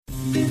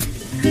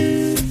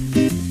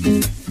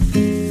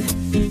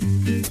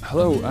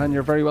Hello, and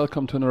you're very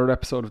welcome to another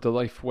episode of the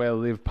Life Well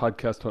Lived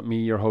podcast with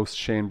me, your host,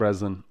 Shane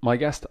Breslin. My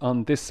guest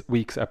on this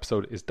week's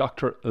episode is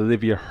Dr.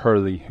 Olivia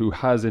Hurley, who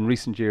has in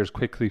recent years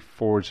quickly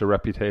forged a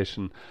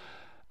reputation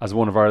as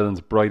one of Ireland's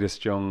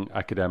brightest young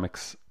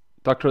academics.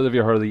 Dr.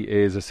 Olivia Hurley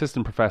is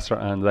assistant professor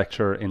and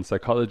lecturer in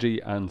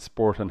psychology and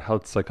sport and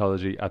health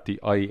psychology at the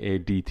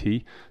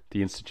IADT,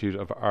 the Institute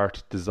of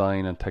Art,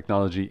 Design and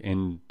Technology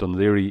in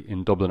Dunleary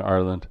in Dublin,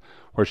 Ireland,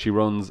 where she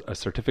runs a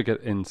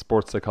certificate in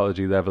sports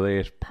psychology level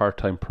 8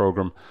 part-time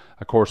programme,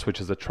 a course which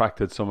has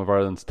attracted some of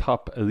Ireland's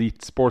top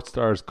elite sports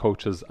stars,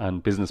 coaches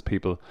and business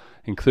people,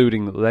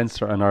 including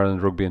Leinster and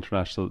Ireland Rugby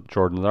International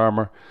Jordan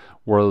Larmour,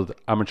 World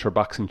Amateur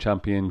Boxing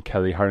Champion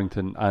Kelly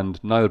Harrington,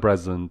 and Niall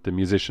Breslin, the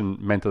musician,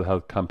 mental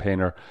health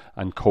campaigner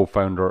and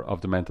co-founder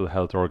of the mental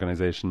health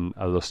organisation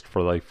A Lust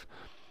for Life.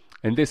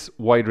 In this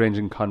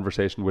wide-ranging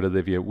conversation with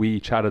Olivia, we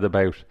chatted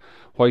about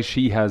why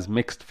she has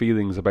mixed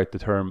feelings about the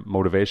term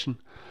motivation,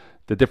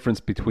 the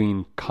difference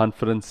between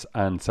confidence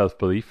and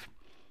self-belief,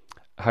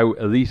 how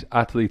elite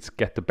athletes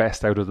get the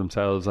best out of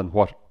themselves and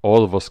what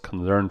all of us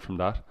can learn from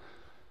that,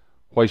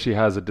 why she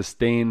has a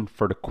disdain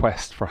for the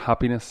quest for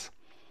happiness,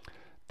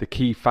 the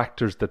key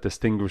factors that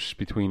distinguish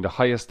between the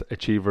highest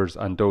achievers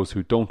and those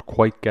who don't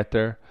quite get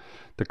there,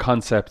 the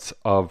concepts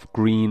of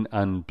green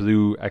and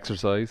blue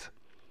exercise,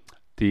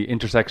 the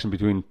intersection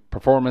between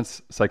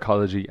performance,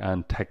 psychology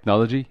and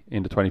technology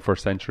in the 21st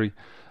century,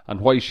 and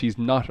why she's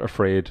not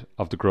afraid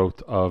of the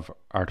growth of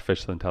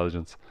artificial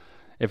intelligence.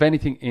 If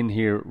anything in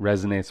here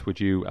resonates with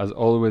you, as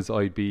always,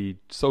 I'd be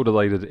so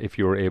delighted if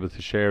you were able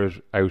to share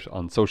it out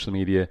on social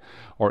media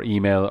or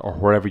email or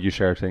wherever you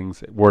share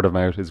things. Word of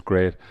mouth is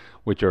great,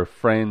 with your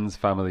friends,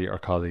 family or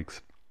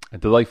colleagues.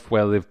 The Life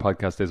Well Lived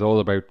podcast is all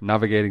about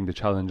navigating the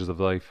challenges of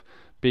life,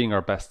 being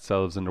our best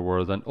selves in the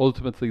world and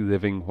ultimately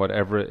living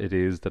whatever it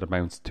is that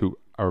amounts to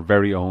our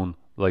very own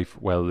life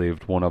well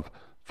lived, one of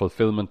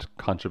fulfillment,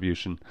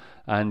 contribution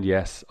and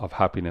yes, of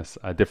happiness,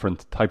 a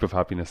different type of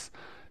happiness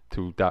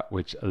to that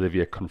which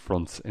Olivia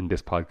confronts in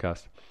this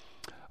podcast.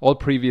 All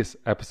previous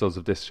episodes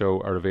of this show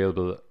are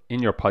available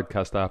in your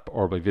podcast app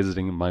or by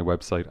visiting my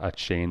website at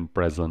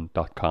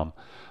shanebreslin.com.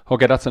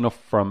 Okay, that's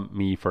enough from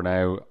me for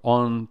now.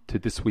 On to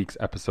this week's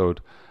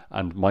episode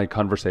and my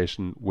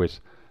conversation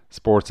with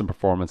sports and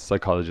performance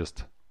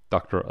psychologist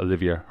Dr.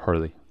 Olivia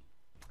Hurley.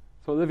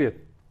 So Olivia,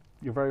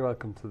 you're very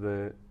welcome to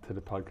the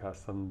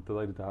podcast. I'm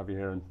delighted to have you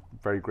here and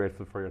very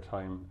grateful for your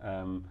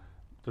time.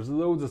 There's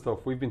loads of stuff.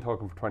 We've been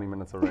talking for 20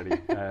 minutes already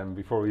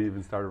before we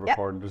even started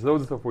recording. There's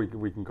loads of stuff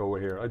we can go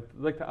with here. I'd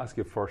like to ask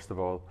you first of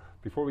all,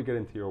 before we get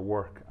into your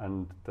work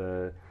and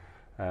the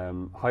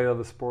high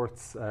level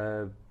sports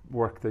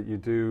work that you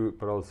do,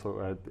 but also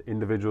at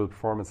individual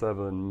performance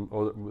level and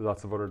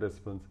lots of other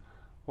disciplines,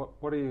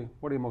 what are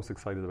you most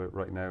excited about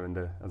right now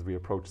as we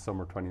approach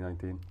summer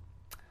 2019?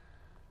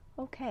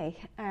 Okay,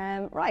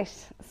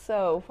 right.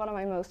 So what am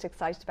I most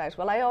excited about?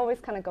 Well, I always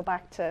kind of go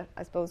back to,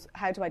 I suppose,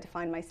 how do I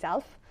define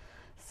myself?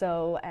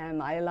 So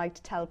I like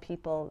to tell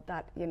people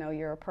that,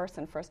 you're a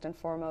person first and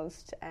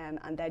foremost, and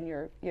then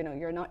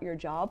you're not your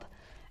job.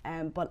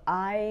 But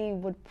I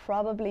would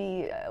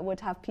probably would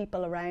have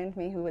people around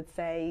me who would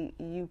say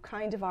you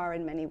kind of are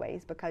in many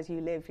ways because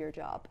you live your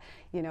job,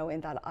 in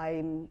that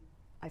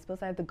I suppose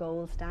I have the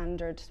gold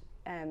standard,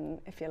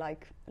 if you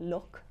like,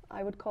 look,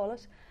 I would call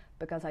it,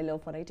 because I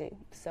love what I do.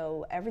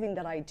 So everything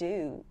that I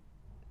do,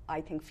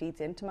 I think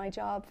feeds into my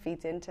job,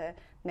 feeds into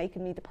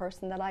making me the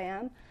person that I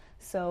am.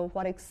 So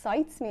what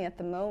excites me at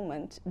the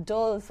moment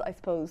does, I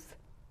suppose,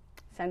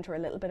 centre a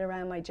little bit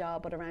around my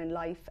job, but around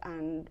life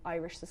and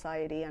Irish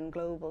society and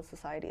global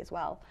society as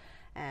well.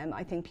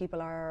 I think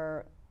people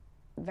are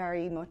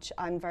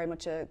I'm very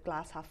much a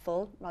glass half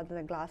full rather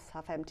than glass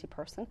half empty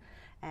person.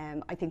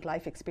 I think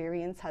life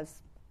experience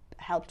has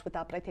helped with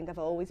that, but I think I've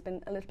always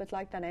been a little bit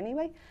like that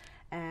anyway.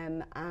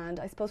 And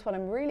I suppose what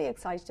I'm really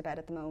excited about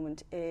at the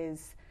moment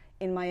is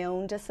in my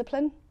own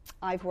discipline.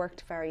 I've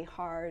worked very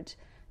hard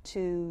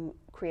to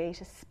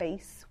create a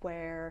space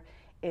where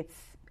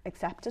it's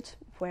accepted,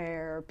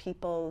 where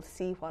people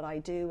see what I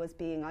do as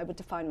being, I would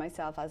define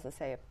myself as, I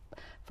say,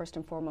 first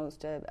and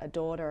foremost a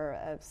daughter,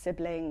 a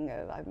sibling.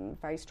 I'm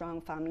very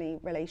strong family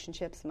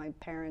relationships. My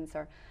parents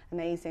are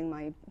amazing.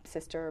 My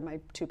sister, my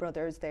two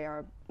brothers, they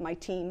are my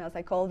team, as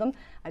I call them.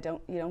 You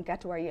don't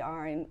get to where you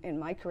are in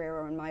my career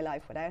or in my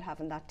life without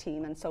having that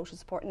team, and social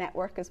support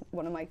network is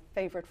one of my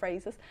favourite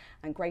phrases,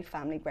 and great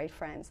family, great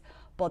friends.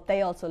 But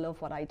they also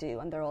love what I do,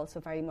 and they're also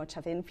very much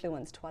have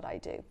influenced what I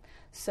do.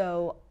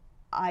 So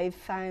I've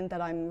found that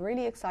I'm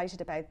really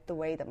excited about the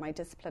way that my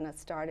discipline has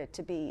started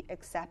to be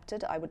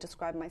accepted. I would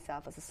describe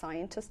myself as a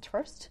scientist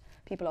first.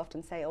 People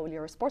often say, oh,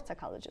 you're a sports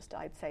psychologist.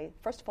 I'd say,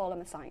 first of all,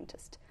 I'm a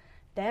scientist.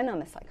 Then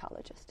I'm a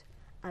psychologist.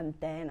 And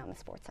then I'm a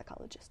sports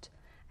psychologist.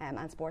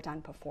 And sport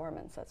and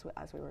performance,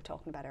 as we were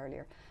talking about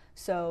earlier.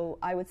 So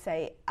I would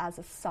say, as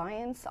a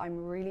science,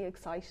 I'm really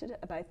excited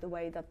about the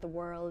way that the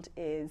world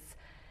is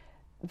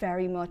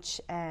very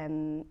much,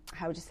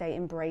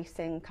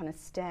 embracing kind of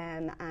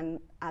STEM.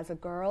 And as a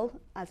girl,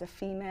 as a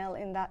female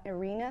in that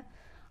arena,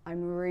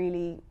 I'm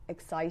really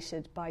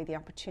excited by the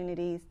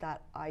opportunities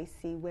that I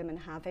see women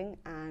having,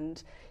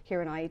 and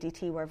here in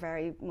IADT we're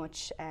very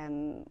much,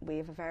 we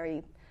have a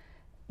very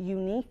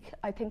unique,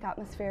 I think,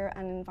 atmosphere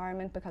and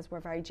environment because we're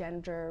very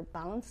gender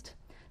balanced.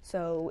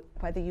 So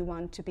whether you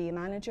want to be a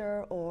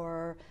manager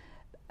or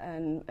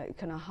a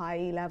kind of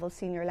high level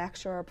senior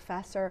lecturer or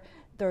professor,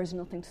 there's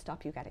nothing to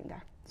stop you getting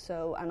there.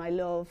 So, and I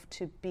love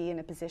to be in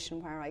a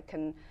position where I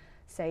can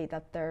say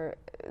that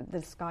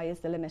the sky is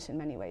the limit in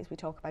many ways. We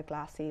talk about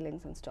glass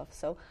ceilings and stuff.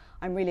 So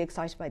I'm really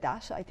excited by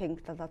that. I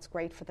think that that's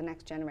great for the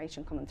next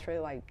generation coming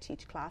through. I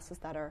teach classes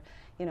that are,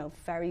 you know,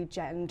 very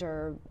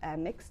gender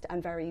mixed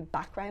and very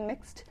background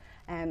mixed.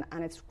 And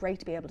it's great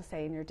to be able to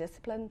say in your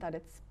discipline that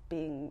it's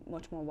being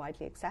much more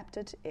widely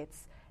accepted.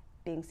 It's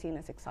being seen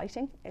as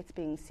exciting. It's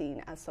being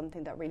seen as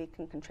something that really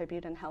can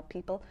contribute and help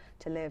people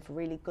to live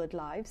really good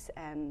lives.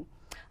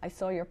 I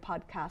saw your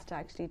podcast. I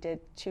actually did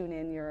tune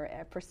in, your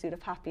Pursuit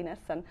of Happiness,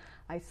 and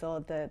I saw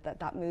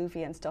that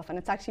movie and stuff. And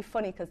it's actually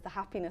funny because the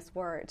happiness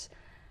word,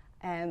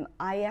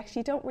 I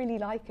actually don't really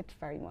like it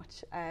very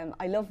much.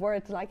 I love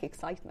words like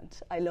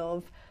excitement. I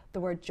love the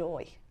word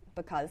joy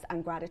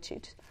and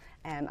gratitude.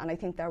 And I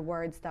think they're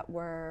words that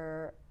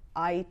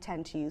I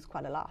tend to use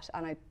quite a lot,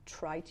 and I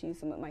try to use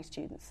them with my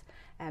students,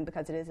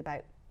 because it is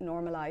about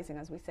normalizing,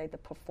 as we say, the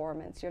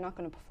performance. You're not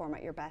going to perform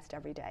at your best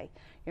every day.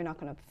 You're not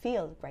going to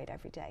feel great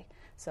every day.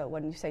 So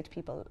when you say to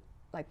people,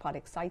 like, what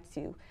excites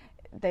you,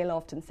 they'll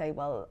often say,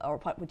 well, or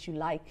what would you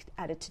like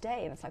at it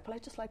today? And it's like, well,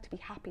 I'd just like to be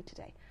happy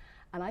today.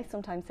 And I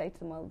sometimes say to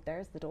them, well,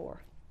 there's the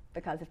door.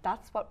 Because if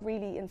that's what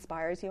really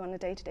inspires you on a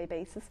day-to-day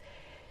basis,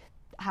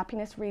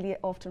 happiness really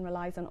often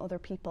relies on other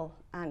people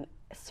and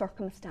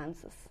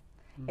circumstances.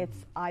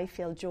 It's, I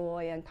feel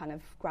joy and kind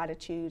of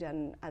gratitude,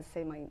 and as I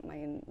say,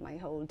 my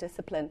whole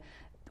discipline,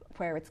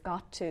 where it's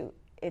got to,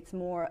 it's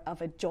more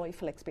of a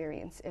joyful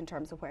experience in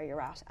terms of where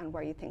you're at and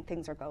where you think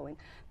things are going,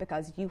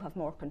 because you have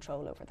more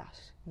control over that.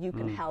 You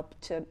can help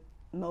to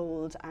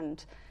mould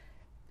and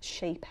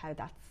shape how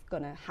that's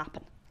going to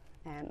happen.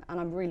 And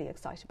I'm really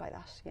excited by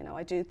that. You know,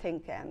 I do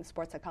think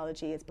sports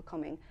psychology is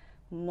becoming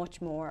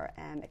much more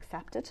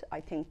accepted.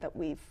 I think that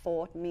we've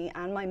fought, me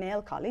and my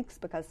male colleagues,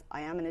 because I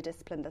am in a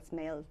discipline that's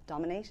male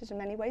dominated in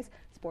many ways.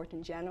 Sport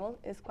in general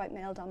is quite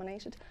male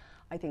dominated.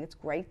 I think it's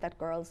great that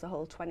girls, the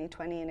whole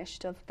 2020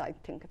 initiative, I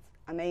think it's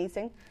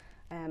amazing.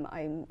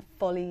 I'm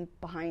fully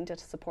behind it,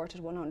 supported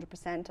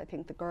 100%. I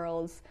think the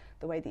girls,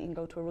 the way that you can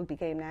go to a rugby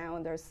game now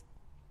and there's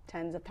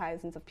tens of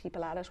thousands of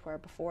people at it, where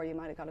before you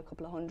might have got a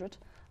couple of hundred.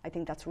 I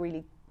think that's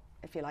really,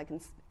 I feel like,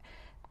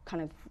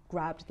 kind of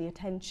grabbed the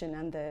attention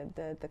and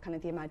the kind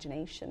of the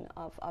imagination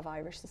of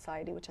Irish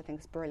society, which I think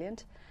is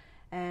brilliant.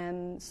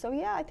 So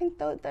yeah, I think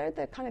they're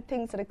the kind of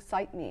things that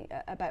excite me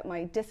about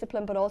my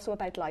discipline, but also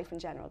about life in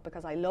general,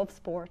 because I love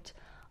sport,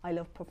 I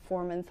love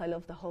performance, I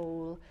love the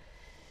whole,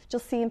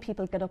 just seeing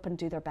people get up and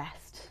do their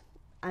best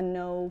and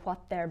know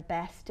what their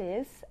best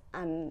is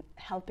and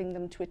helping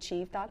them to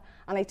achieve that.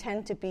 And I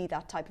tend to be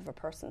that type of a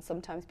person.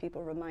 Sometimes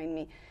people remind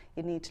me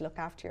you need to look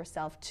after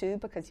yourself too,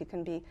 because you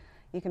can be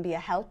a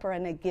helper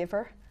and a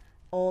giver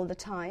all the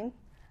time,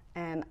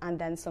 and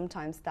then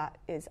sometimes that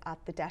is at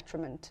the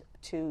detriment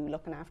to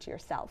looking after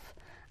yourself.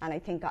 And I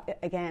think,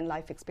 again,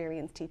 life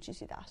experience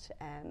teaches you that.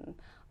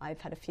 I've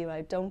had a few,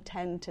 I don't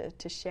tend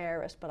to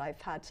share it, but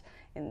I've had,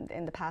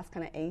 in the past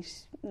kind of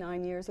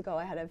 8-9 years ago,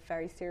 I had a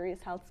very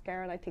serious health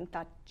scare, and I think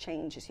that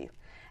changes you.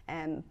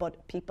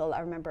 But people, I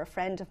remember a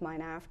friend of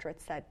mine after it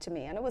said to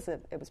me, and it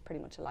was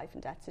pretty much a life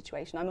and death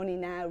situation. I'm only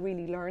now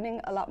really learning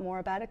a lot more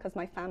about it, because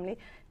my family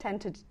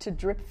tended to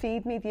drip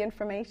feed me the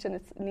information.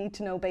 It's need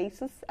to know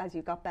basis as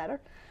you got better.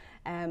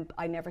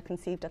 I never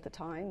conceived at the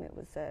time. It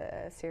was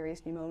a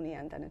serious pneumonia,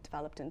 and then it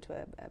developed into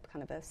a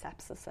kind of a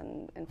sepsis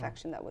and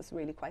infection that was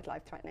really quite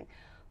life-threatening.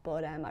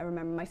 But I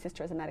remember my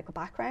sister has a medical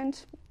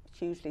background,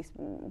 hugely,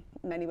 in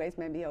many ways,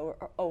 maybe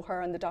owe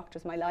her and the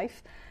doctors my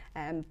life.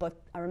 But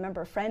I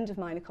remember a friend of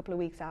mine a couple of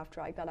weeks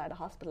after I got out of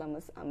hospital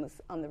and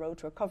was on the road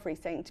to recovery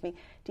saying to me,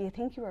 "Do you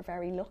think you were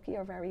very lucky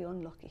or very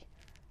unlucky?"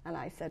 And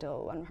I said,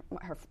 oh, and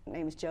her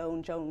name is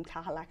Joan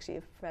Cahill, actually,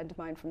 a friend of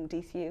mine from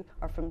DCU,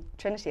 or from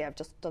Trinity. I've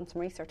just done some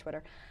research with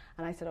her.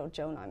 And I said, oh,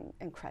 Joan, I'm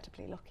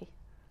incredibly lucky.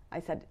 I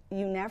said,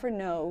 you never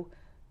know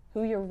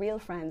who your real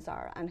friends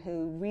are and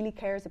who really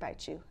cares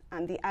about you,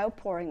 and the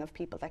outpouring of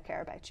people that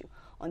care about you,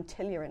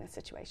 until you're in a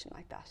situation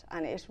like that.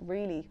 And it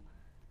really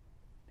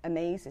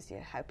amazes you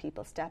how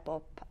people step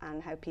up,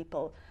 and how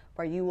people,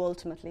 where you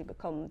ultimately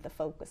become the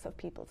focus of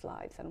people's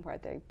lives, and where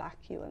they back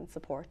you and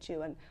support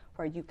you, and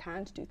where you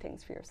can't do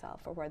things for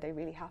yourself, or where they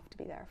really have to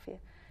be there for you.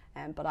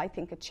 But I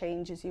think it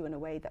changes you in a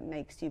way that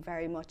makes you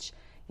very much,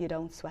 you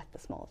don't sweat the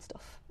small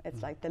stuff.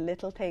 It's like the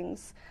little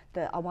things,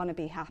 I want to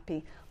be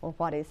happy. Well,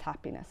 what is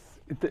happiness?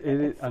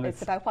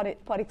 It's about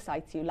what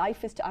excites you.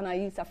 Life is, and I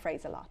use that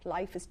phrase a lot,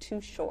 life is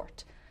too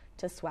short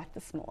to sweat the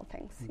small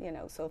things, you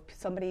know. So if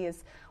somebody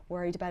is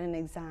worried about an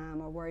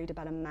exam, or worried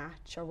about a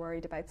match, or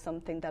worried about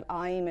something that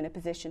I'm in a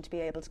position to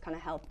be able to kind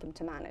of help them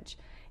to manage,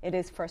 it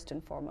is first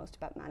and foremost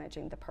about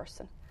managing the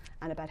person,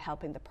 and about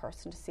helping the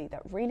person to see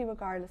that really,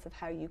 regardless of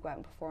how you go out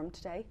and perform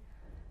today,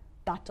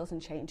 that doesn't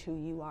change who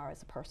you are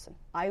as a person.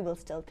 I will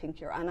still think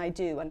you're, and I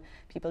do, and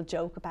people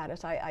joke about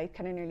it. I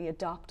kind of nearly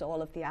adopt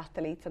all of the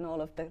athletes and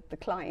all of the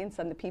clients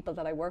and the people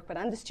that I work with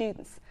and the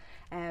students.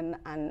 And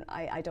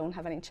I don't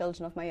have any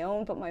children of my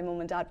own, but my mum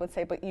and dad would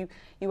say, but you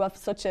have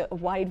such a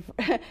wide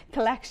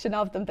collection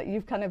of them that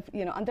you've kind of,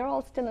 and they're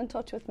all still in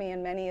touch with me,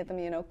 and many of them,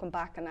 come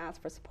back and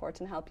ask for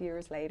support and help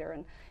years later,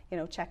 and,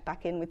 check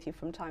back in with you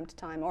from time to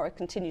time, or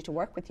continue to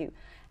work with you.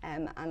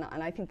 And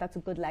I think that's a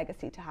good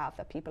legacy to have,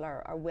 that people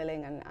are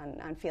willing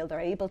and feel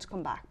they're able to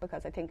come back,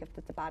 because I think if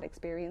it's a bad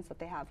experience that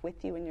they have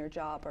with you in your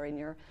job or in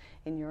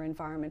your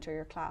environment or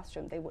your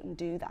classroom, they wouldn't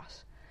do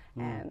that.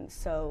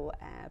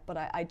 But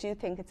I do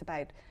think it's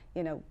about,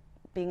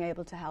 being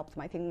able to help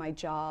them. I think my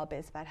job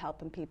is about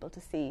helping people to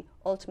see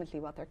ultimately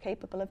what they're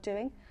capable of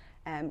doing,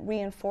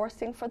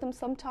 reinforcing for them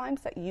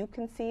sometimes that you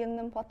can see in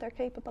them what they're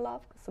capable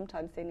of, because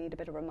sometimes they need a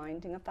bit of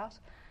reminding of that.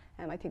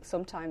 I think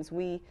sometimes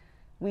we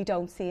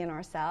don't see in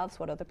ourselves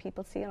what other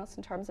people see in us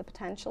in terms of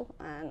potential,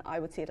 and I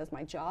would see it as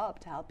my job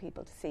to help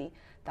people to see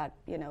that,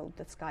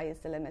 the sky is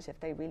the limit if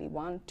they really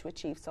want to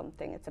achieve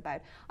something. It's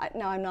about,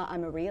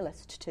 I'm a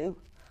realist too.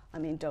 I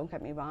mean, don't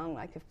get me wrong,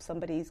 like if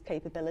somebody's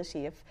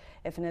capability,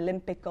 if an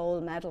Olympic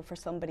gold medal for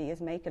somebody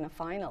is making a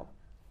final,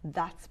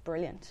 that's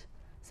brilliant.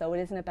 So it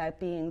isn't about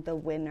being the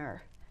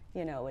winner,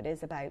 it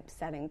is about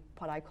setting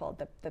what I call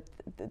the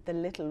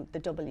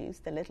W's,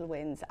 the little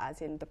wins,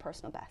 as in the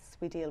personal best.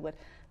 We deal with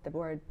the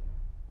word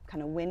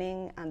kind of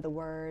winning and the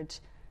word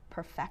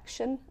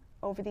perfection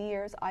over the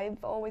years.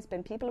 I've always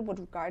been, people would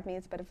regard me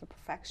as a bit of a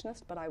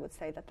perfectionist, but I would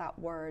say that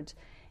word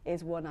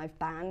is one I've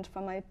banned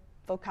from my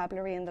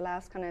vocabulary in the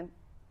last kind of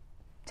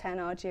 10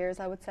 odd years,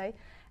 I would say,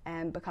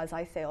 because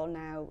I say,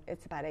 now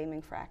it's about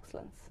aiming for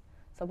excellence.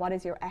 So what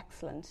is your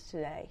excellent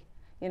today?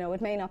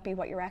 It may not be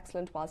what your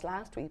excellent was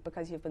last week,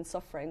 because you've been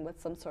suffering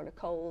with some sort of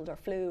cold or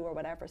flu or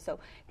whatever. So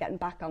getting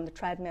back on the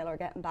treadmill or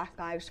getting back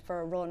out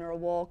for a run or a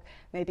walk,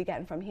 maybe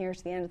getting from here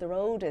to the end of the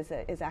road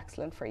is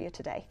excellent for you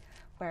today.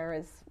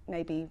 Whereas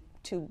maybe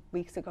 2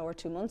 weeks ago or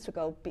 2 months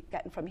ago,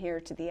 getting from here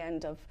to the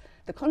end of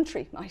the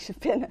country might have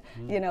been,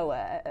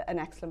 an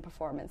excellent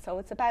performance. So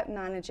it's about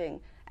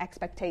managing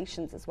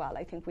expectations as well.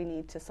 I think we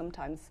need to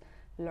sometimes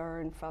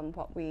learn from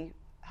what we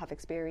have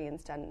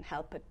experienced and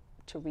help it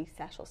to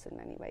reset us in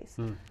many ways.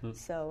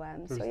 So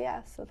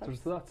that's...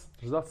 There's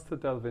lots to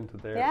delve into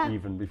there,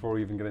 even before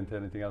we even get into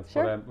anything else.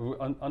 Sure.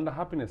 But on the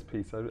happiness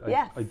piece,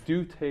 I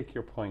do take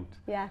your point.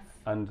 Yes.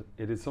 And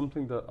it is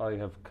something that I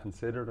have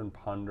considered and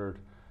pondered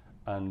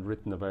and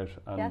written about,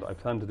 and I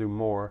plan to do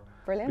more.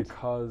 Brilliant.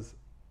 Because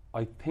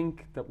I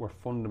think that we're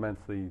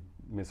fundamentally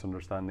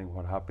misunderstanding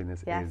what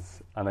happiness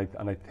is, and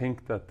I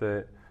think that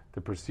the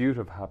pursuit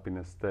of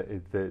happiness,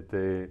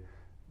 the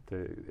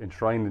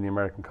enshrined in the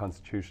American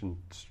Constitution,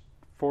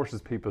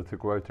 forces people to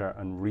go out there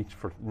and reach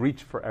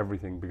for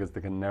everything, because they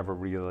can never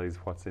realize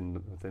what's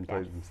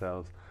inside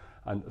themselves.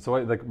 And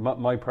so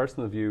my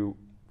personal view,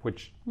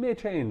 which may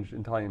change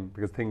in time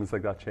because things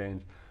like that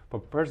change,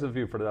 but personal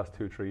view for the last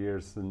 2-3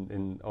 years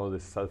in all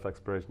this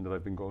self-exploration that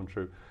I've been going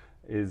through,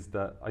 is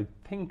that I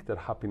think that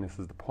happiness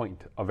is the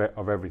point of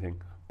everything,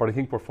 but I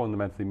think we're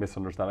fundamentally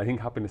misunderstanding. I think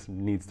happiness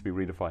needs to be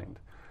redefined.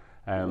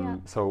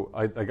 So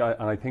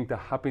I think that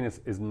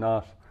happiness is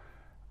not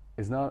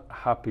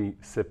happy,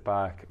 sit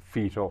back,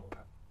 feet up.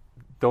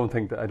 I don't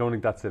think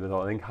that's it at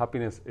all. I think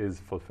happiness is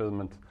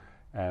fulfillment,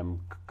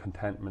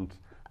 contentment,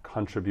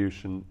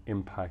 contribution,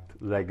 impact,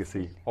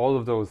 legacy, all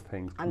of those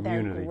things. And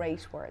community. They're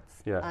great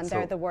words. Yeah, and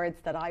they're the words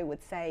that I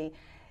would say,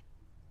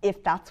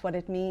 if that's what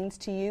it means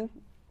to you,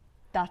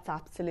 that's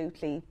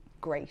absolutely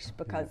great,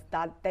 because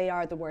they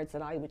are the words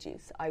that I would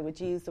use. I would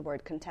use the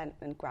word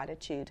contentment,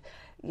 gratitude,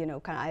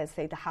 I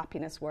say the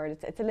happiness word.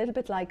 It's a little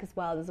bit like, as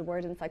well, there's a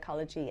word in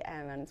psychology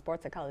and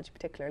sports psychology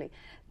particularly,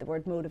 the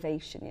word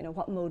motivation.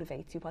 What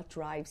motivates you, what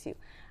drives you.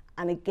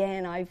 And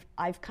again,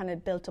 I've kind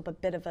of built up a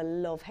bit of a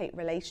love-hate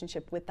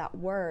relationship with that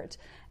word,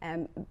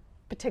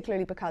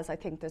 particularly because I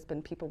think there's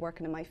been people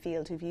working in my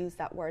field who've used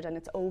that word and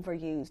it's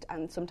overused,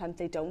 and sometimes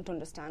they don't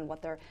understand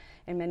what they're,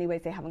 in many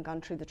ways they haven't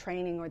gone through the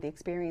training or the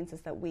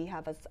experiences that we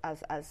have as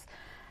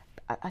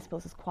I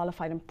suppose as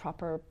qualified and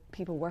proper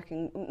people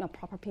working, not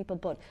proper people,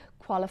 but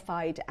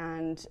qualified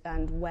and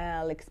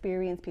well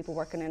experienced people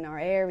working in our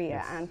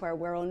area, and where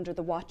we're under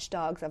the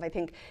watchdogs of, I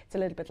think it's a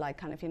little bit like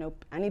kind of,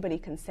 anybody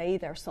can say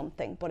they're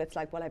something, but it's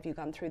like, well, have you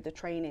gone through the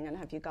training and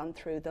have you gone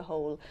through the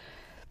whole,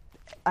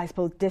 I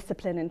suppose,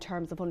 discipline in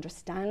terms of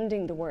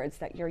understanding the words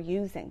that you're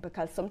using,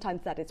 because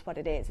sometimes that is what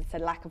it is. It's a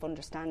lack of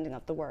understanding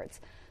of the words.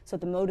 So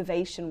the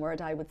motivation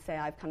word, I would say,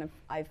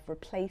 I've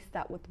replaced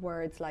that with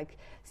words like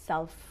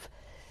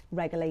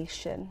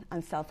self-regulation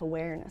and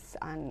self-awareness,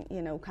 and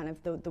kind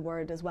of the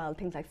word as well,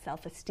 things like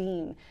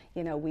self-esteem.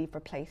 We've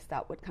replaced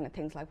that with kind of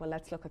things like, well,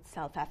 let's look at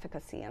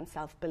self-efficacy and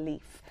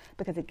self-belief,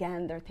 because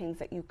again, they're things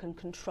that you can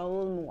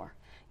control more.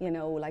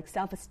 Like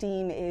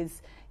self-esteem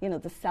is,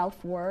 the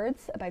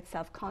self-words about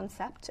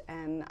self-concept,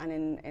 and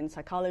in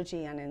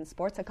psychology and in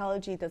sports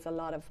psychology, there's a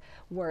lot of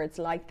words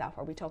like that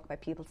where we talk about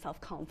people's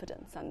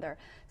self-confidence and their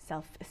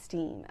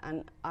self-esteem.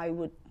 And I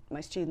would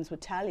my students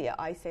would tell you,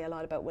 I say a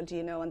lot about, well, do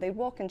you know, and they'd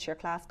walk into your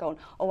class going,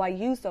 oh, I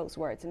use those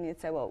words, and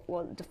you'd say,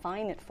 well,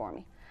 define it for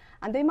me.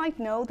 And they might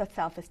know that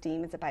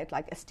self-esteem is about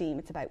like esteem,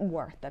 it's about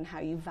worth and how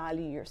you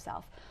value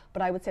yourself.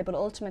 But I would say, but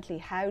ultimately,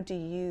 how do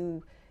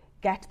you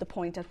get to the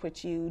point at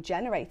which you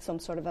generate some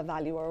sort of a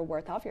value or a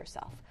worth of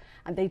yourself?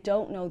 And they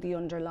don't know the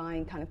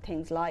underlying kind of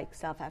things like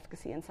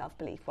self-efficacy and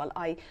self-belief. Well,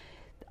 I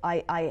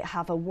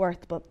have a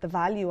worth, but the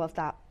value of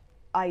that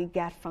I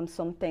get from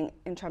something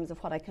in terms of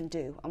what I can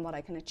do and what I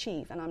can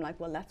achieve. And I'm like,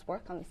 well, let's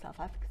work on the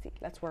self-efficacy.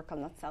 Let's work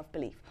on that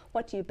self-belief.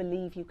 What do you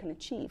believe you can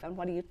achieve and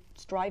what are you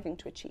striving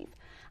to achieve?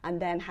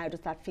 And then how does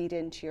that feed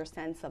into your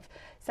sense of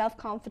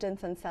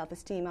self-confidence and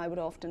self-esteem? I would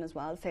often as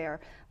well say,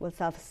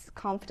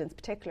 self-confidence,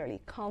 particularly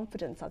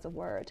confidence as a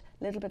word,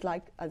 a little bit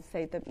like, I'd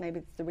say that maybe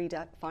it's the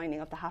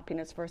redefining of the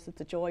happiness versus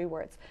the joy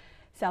words.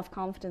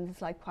 Self-confidence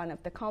is like kind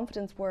of, the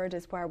confidence word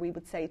is where we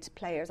would say to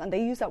players, and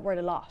they use that word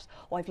a lot,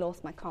 oh, I've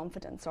lost my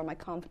confidence, or my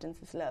confidence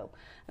is low.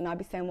 And I'd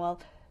be saying, well,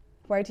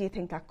 where do you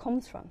think that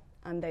comes from?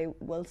 And they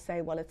will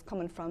say, well, it's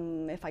coming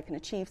from if I can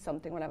achieve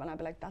something, whatever. And I'd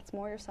be like, that's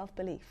more your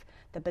self-belief.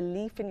 The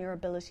belief in your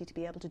ability to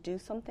be able to do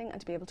something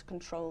and to be able to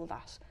control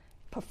that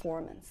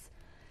performance.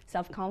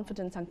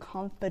 Self-confidence and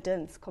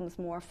confidence comes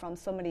more from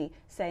somebody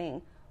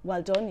saying,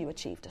 well done, you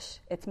achieved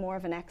it. It's more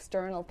of an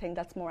external thing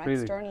that's more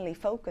really? Externally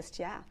focused,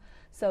 yeah.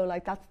 So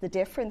like that's the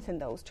difference in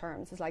those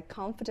terms. It's like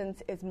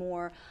confidence is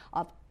more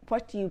of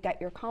what do you get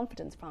your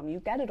confidence from?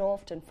 You get it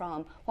often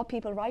from what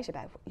people write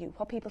about you,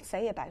 what people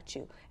say about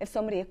you. If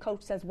a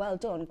coach says, well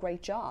done,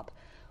 great job.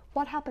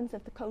 What happens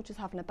if the coach is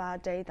having a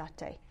bad day that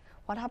day?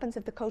 What happens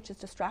if the coach is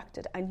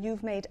distracted and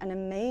you've made an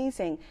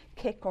amazing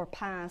kick or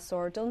pass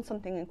or done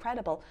something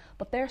incredible,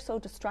 but they're so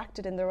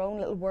distracted in their own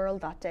little world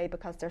that day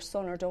because their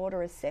son or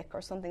daughter is sick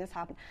or something has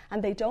happened,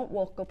 and they don't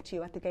walk up to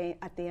you at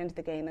the end of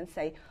the game and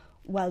say,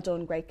 well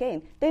done, great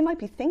game. They might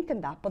be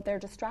thinking that, but they're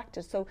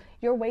distracted. So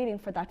you're waiting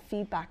for that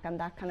feedback and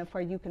that kind of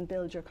where you can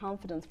build your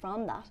confidence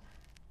from that,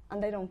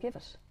 and they don't give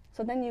it.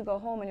 So then you go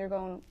home and you're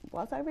going,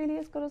 was I really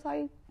as good as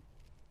I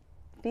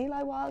feel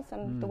I was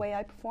and the way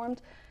I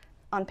performed?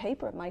 On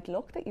paper it might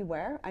look that you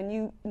were, and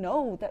you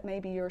know that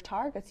maybe your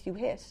targets you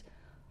hit,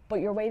 but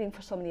you're waiting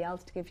for somebody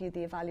else to give you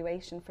the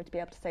evaluation to be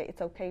able to say,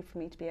 it's okay for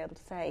me to be able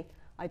to say,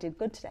 I did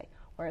good today.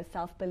 Whereas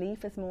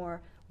self-belief is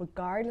more,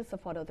 regardless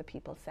of what other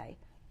people say,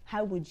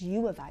 how would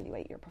you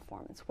evaluate your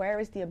performance? Where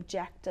is the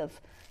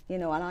objective? You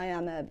know, and I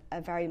am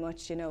a very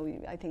much, you know,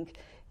 I think,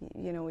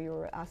 you know, you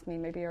were asking me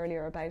maybe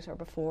earlier about or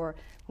before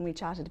when we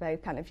chatted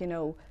about kind of, you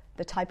know,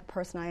 the type of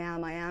person I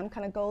am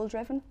kind of goal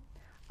driven.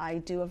 I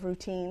do have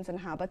routines and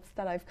habits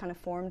that I've kind of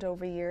formed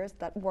over years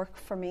that work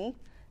for me,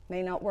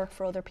 may not work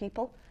for other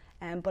people.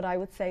 But I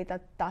would say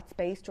that that's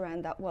based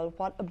around that, well,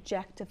 what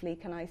objectively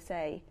can I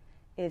say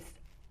is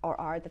or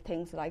are the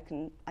things that I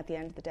can, at the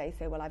end of the day,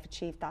 say, well, I've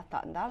achieved that,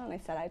 and I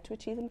set out to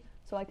achieve them,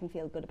 so I can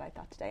feel good about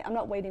that today. I'm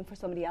not waiting for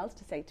somebody else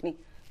to say to me,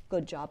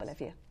 good job,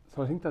 Olivia.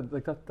 So I think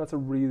that's a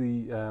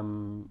really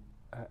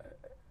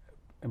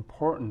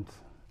important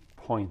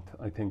point,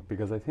 I think,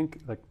 because I think,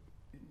 like,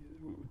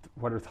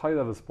 whether it's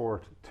high-level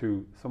sport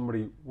to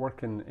somebody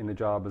working in a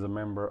job as a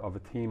member of a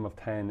team of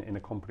 10 in a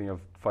company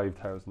of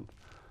 5,000,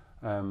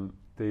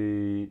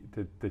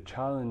 the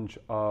challenge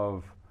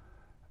of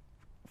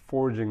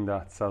forging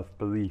that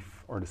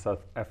self-belief or the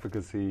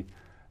self-efficacy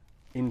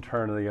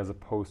internally as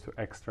opposed to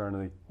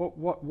externally.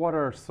 What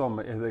are some,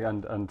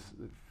 and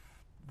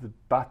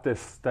bat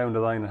this down the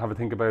line and have a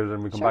think about it,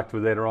 and we come back to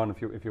it later on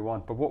if you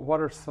want, but what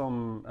are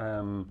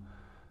some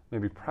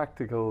maybe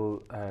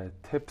practical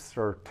tips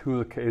or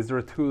toolkit? Is there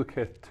a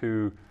toolkit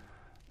to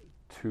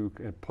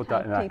put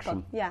that in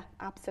action? Yeah,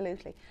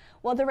 absolutely.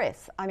 Well, there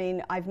is. I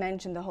mean, I've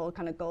mentioned the whole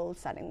kind of goal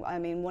setting. I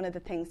mean, one of the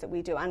things that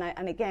we do,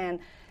 and again,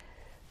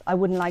 I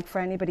wouldn't like for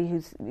anybody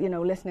who's, you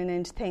know, listening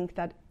in to think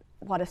that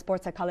what a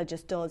sports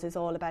psychologist does is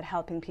all about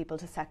helping people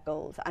to set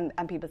goals. And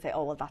people say,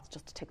 oh, well, that's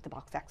just a tick the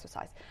box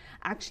exercise.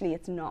 Actually,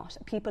 it's not.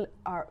 People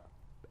are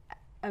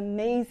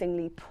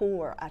amazingly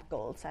poor at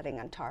goal setting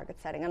and target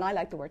setting, and I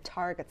like the word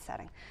target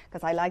setting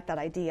because I like that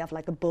idea of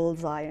like a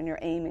bullseye and you're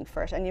aiming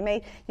for it, and you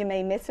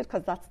may miss it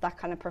because that's that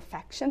kind of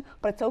perfection,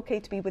 but it's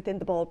okay to be within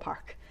the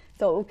ballpark,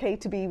 so okay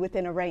to be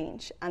within a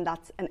range, and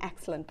that's an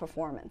excellent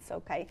performance.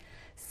 Okay,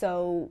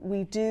 so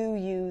we do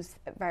use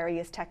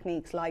various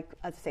techniques like,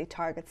 as I say,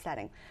 target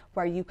setting,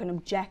 where you can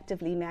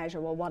objectively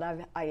measure, well, what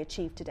have I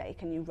achieved today?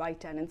 Can you write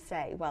down and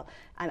say, well,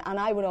 and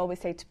I would always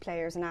say to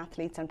players and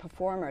athletes and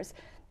performers,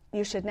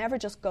 you should never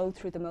just go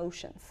through the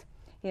motions.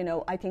 You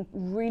know, I think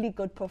really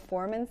good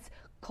performance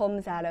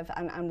comes out of,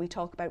 and we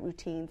talk about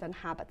routines and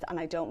habits, and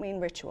I don't mean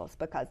rituals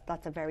because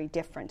that's a very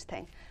different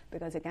thing.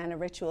 Because again, a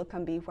ritual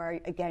can be where,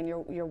 again,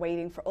 you're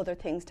waiting for other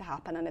things to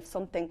happen, and if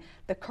something,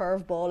 the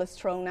curveball is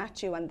thrown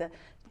at you and the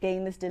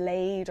game is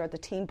delayed or the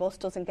team bus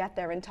doesn't get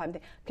there in time,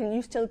 can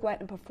you still go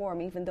out and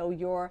perform even though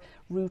your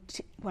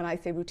routine, when I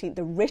say routine,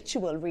 the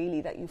ritual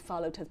really that you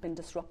followed has been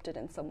disrupted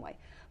in some way?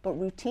 But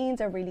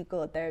routines are really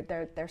good.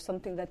 They're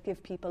something that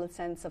give people a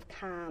sense of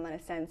calm and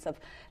a sense of,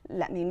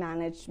 let me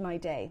manage my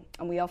day.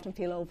 And we often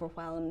feel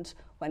overwhelmed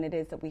when it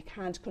is that we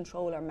can't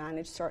control or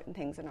manage certain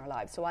things in our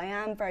lives. So I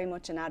am very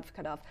much an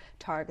advocate of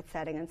target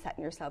setting and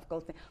setting yourself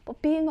goals,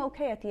 but being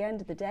okay at the end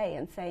of the day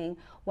and saying,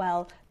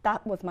 well,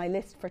 that was my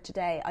list for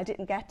today. I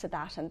didn't get to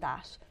that and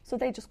that. So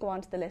they just go on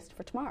to the list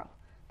for tomorrow.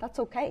 That's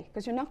okay,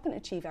 because you're not going to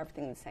achieve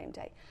everything in the same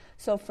day.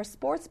 So for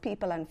sports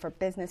people and for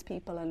business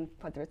people, and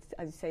whether it's,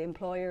 as you say,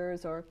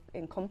 employers or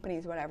in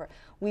companies, whatever,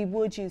 we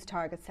would use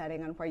target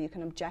setting and where you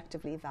can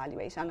objectively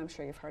evaluate. And I'm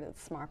sure you've heard of the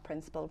SMART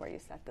principle, where you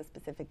set the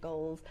specific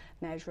goals,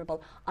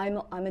 measurable. I'm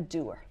a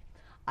doer.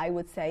 I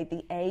would say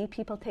the A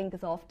people think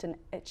is often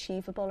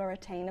achievable or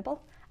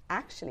attainable.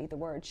 Actually, the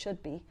word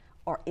should be,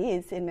 or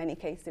is in many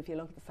cases, if you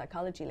look at the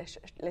psychology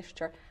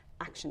literature,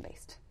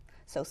 action-based.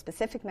 So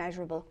specific,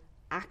 measurable,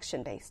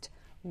 action-based.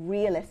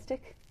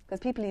 Realistic, because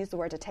people use the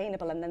word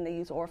attainable and then they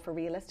use or for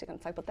realistic, and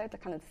it's like, but they're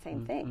kind of the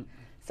same thing.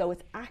 So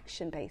it's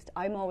action-based.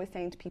 I'm always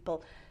saying to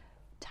people,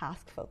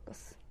 task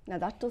focus. Now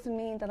that doesn't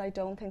mean that I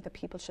don't think that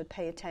people should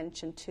pay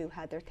attention to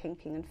how they're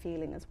thinking and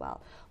feeling as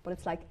well, but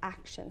it's like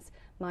actions.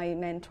 My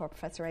mentor,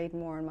 Professor Aidan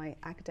Moore, and my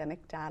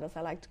academic dad, as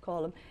I like to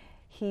call him,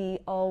 he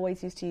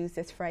always used to use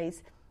this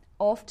phrase,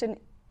 often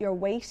you're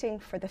waiting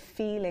for the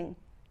feeling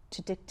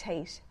to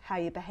dictate how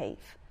you behave.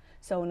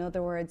 So in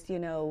other words, you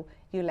know,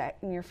 you let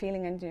your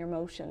feeling and your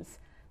emotions.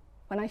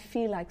 When I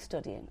feel like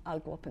studying, I'll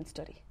go up and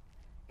study.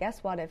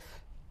 Guess what, if,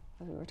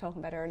 as we were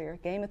talking about earlier,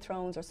 Game of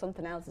Thrones or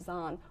something else is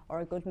on,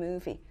 or a good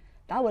movie,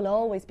 that will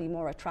always be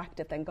more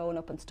attractive than going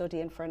up and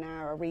studying for an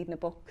hour, or reading a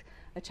book,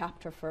 a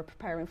chapter for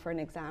preparing for an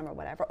exam or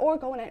whatever, or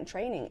going out and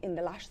training in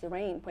the lash of the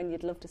rain when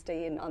you'd love to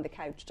stay in on the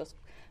couch just,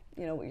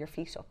 you know, with your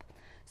feet up.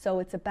 So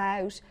it's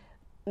about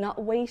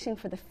not waiting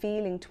for the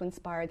feeling to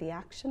inspire the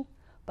action,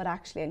 but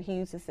actually, and he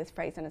uses this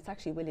phrase, and it's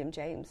actually William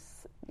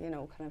James, you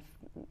know, kind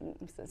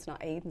of, it's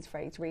not Aidan's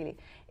phrase really,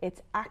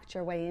 it's act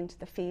your way into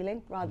the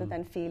feeling rather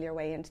than feel your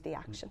way into the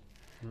action.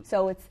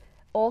 So it's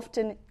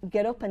often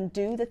get up and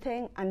do the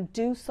thing, and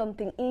do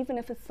something, even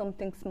if it's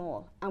something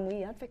small. And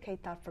we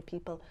advocate that for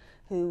people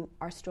who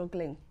are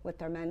struggling with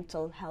their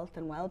mental health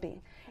and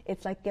well-being.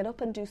 It's like, get up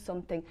and do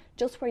something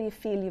just where you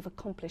feel you've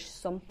accomplished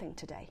something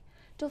today.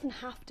 Doesn't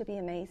have to be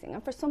amazing,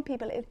 and for some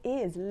people it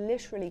is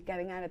literally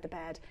getting out of the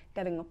bed,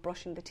 getting up,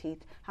 brushing the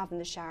teeth, having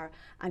the shower,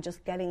 and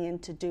just getting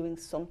into doing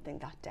something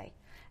that day.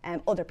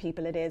 Other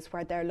people it is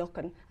where they're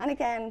looking, and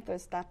again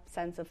there's that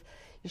sense of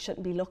you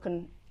shouldn't be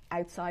looking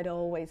outside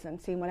always and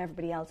seeing what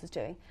everybody else is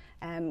doing.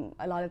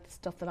 A lot of the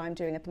stuff that I'm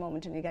doing at the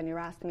moment, and again you're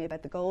asking me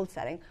about the goal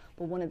setting,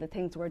 but one of the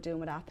things we're doing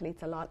with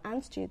athletes a lot,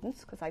 and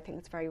students, because I think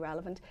it's very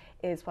relevant,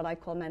 is what I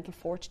call mental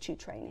fortitude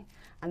training.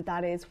 And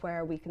that is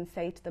where we can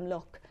say to them,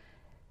 look,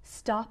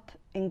 stop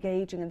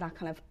engaging in that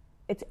kind of,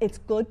 it's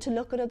good to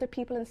look at other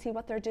people and see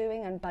what they're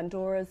doing, and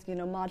Bandura's, you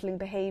know, modelling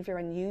behaviour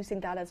and using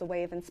that as a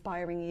way of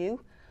inspiring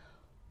you,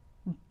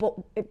 but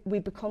we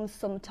become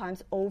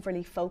sometimes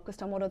overly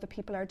focused on what other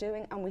people are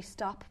doing, and we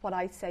stop, what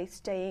I say,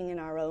 staying in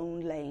our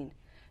own lane.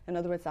 In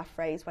other words, that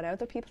phrase, what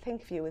other people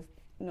think of you is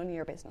none of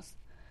your business.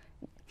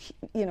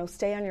 You know,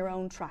 stay on your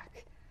own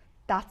track.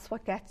 That's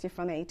what gets you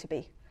from A to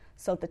B.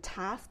 So the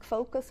task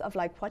focus of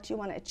like what you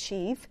want to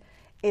achieve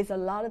is a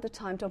lot of the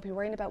time, don't be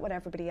worrying about what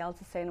everybody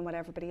else is saying and what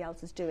everybody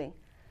else is doing,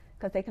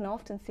 because they can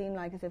often seem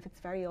like as if it's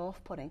very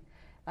off-putting.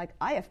 Like,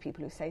 I have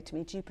people who say to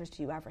me, jeepers,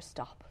 do you ever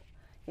stop?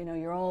 You know,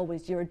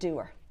 you're a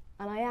doer.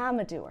 And I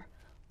am a doer.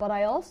 But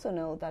I also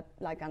know that,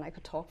 like, and I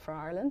could talk for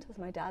Ireland, as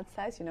my dad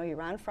says, you know, you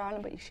ran for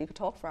Ireland, but she could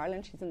talk for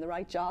Ireland, she's in the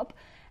right job.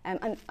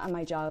 And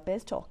my job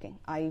is talking.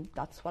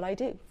 That's what I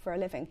do for a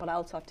living, but I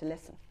also have to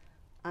listen.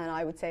 And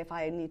I would say if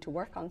I need to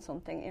work on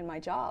something in my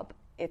job,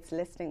 it's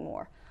listening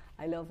more.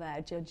 I love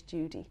Judge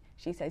Judy.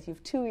 She says, you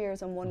have 2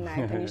 ears and 1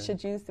 mouth and you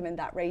should use them in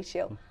that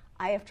ratio.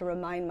 I have to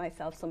remind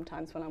myself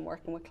sometimes when I'm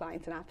working with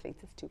clients and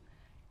athletes is to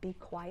be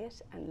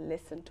quiet and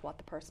listen to what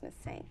the person is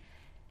saying.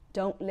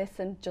 Don't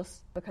listen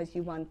just because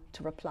you want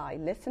to reply.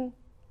 Listen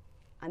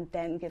and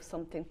then give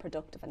something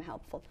productive and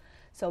helpful.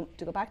 So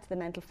to go back to the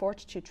mental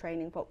fortitude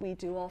training, what we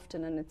do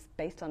often, and it's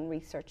based on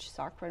research,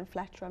 Sarker and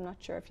Fletcher, I'm not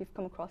sure if you've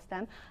come across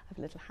them. I have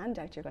a little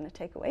handout you're going to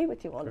take away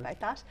with you all about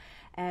that.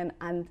 And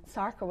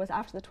Sarker was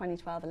after the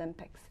 2012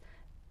 Olympics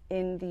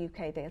in the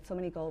UK. They had so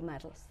many gold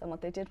medals, and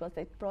what they did was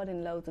they brought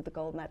in loads of the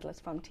gold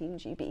medalists from Team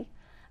GB,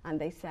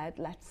 and they said,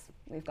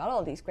 we've got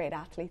all these great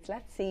athletes,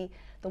 let's see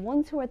the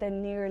ones who are the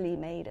nearly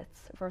made it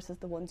versus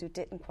the ones who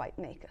didn't quite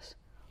make it.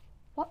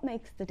 What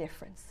makes the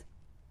difference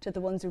to the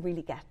ones who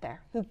really get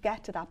there, who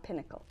get to that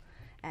pinnacle?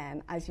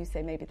 As you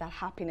say, maybe that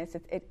happiness,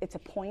 it's a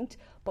point,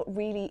 but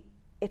really,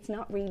 it's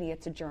not really,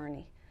 it's a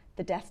journey.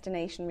 The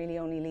destination really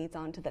only leads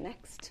on to the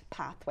next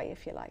pathway,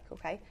 if you like,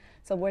 okay?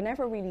 So we're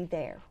never really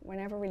there, we're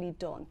never really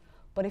done.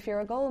 But if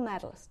you're a gold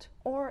medalist,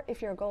 or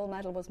if your gold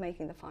medal was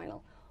making the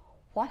final,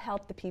 what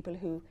helped the people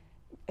who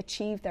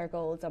achieved their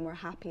goals and were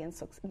happy and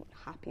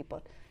happy,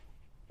 but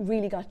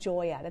really got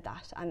joy out of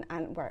that,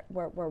 and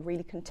were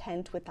really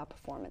content with that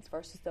performance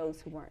versus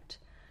those who weren't?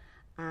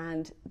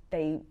 And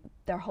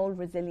their whole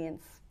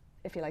resilience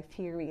if you like,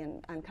 theory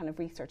and kind of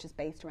research is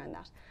based around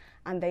that.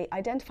 And they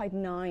identified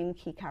 9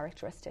 key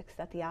characteristics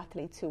that the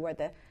athletes who were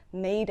the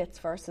made it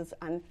versus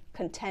and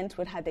content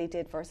with how they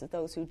did versus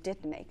those who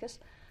didn't make it.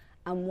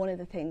 And one of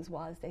the things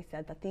was they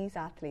said that these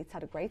athletes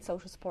had a great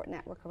social support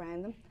network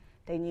around them.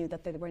 They knew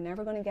that they were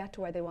never going to get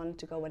to where they wanted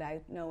to go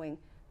without knowing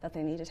that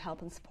they needed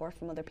help and support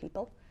from other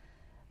people.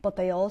 But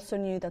they also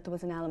knew that there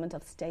was an element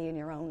of stay in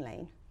your own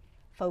lane.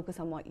 Focus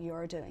on what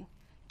you're doing.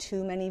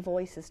 Too many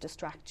voices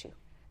distract you.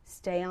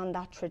 Stay on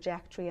that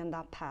trajectory and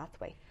that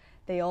pathway.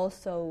 They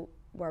also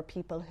were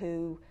people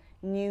who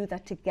knew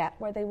that to get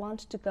where they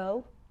wanted to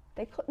go,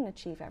 they couldn't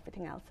achieve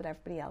everything else that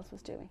everybody else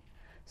was doing.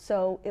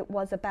 So it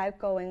was about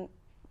going,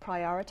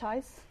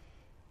 prioritise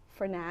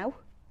for now,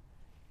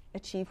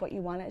 achieve what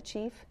you want to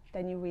achieve,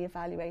 then you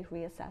reevaluate,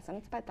 reassess, and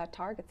it's about that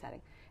target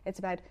setting.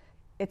 It's not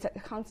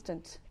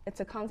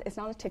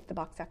a tick the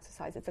box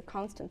exercise, it's a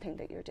constant thing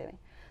that you're doing.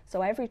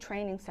 So every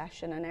training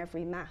session and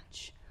every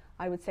match,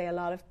 I would say a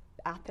lot of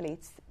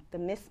athletes, the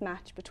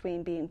mismatch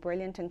between being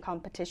brilliant in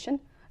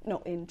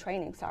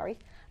training,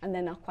 and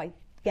then not quite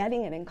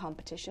getting it in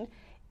competition,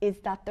 is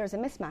that there's a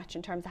mismatch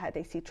in terms of how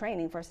they see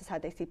training versus how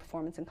they see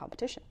performance in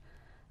competition.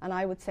 And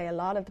I would say a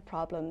lot of the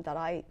problem that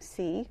I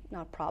see,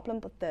 not problem,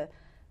 but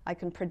I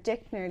can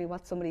predict nearly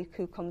what somebody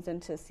who comes in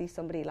to see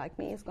somebody like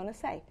me is going to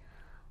say.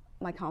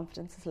 My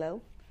confidence is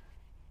low.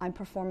 I'm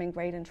performing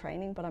great in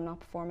training, but I'm not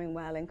performing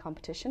well in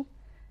competition.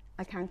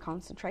 I can't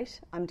concentrate.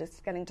 I'm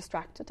just getting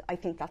distracted. I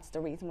think that's the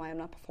reason why I'm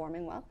not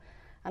performing well.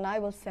 And I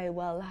will say,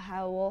 well,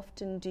 how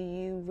often do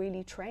you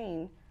really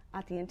train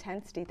at the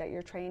intensity that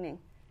you're training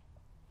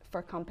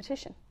for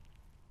competition?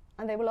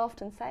 And they will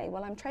often say,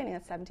 well, I'm training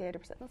at 70,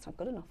 80%. That's not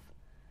good enough.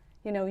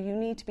 You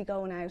need to be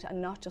going out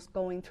and not just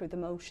going through the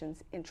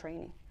motions in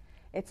training.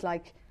 It's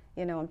like,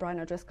 and Brian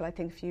O'Driscoll, I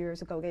think a few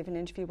years ago, gave an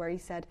interview where he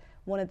said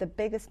one of the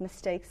biggest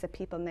mistakes that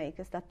people make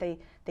is that they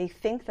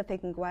think that they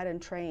can go out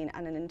and train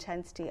at an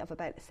intensity of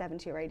about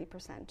 70 or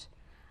 80%,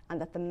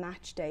 and that the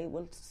match day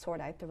will sort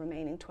out the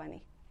remaining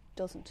 20.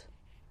 Doesn't.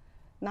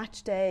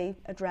 Match day,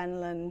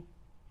 adrenaline,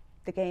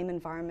 the game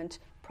environment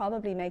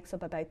probably makes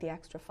up about the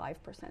extra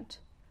 5%.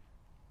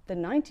 The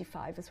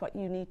 95 is what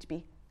you need to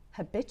be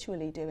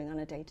habitually doing on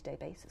a day-to-day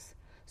basis.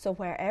 So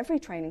where every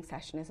training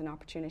session is an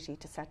opportunity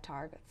to set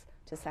targets,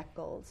 to set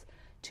goals,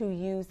 to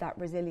use that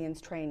resilience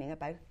training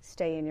about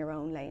stay in your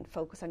own lane,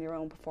 focus on your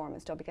own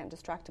performance, don't be getting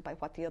distracted by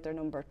what the other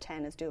number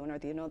 10 is doing or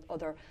the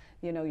other,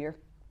 your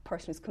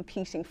person who's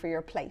competing for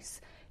your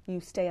place.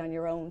 You stay on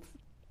your own,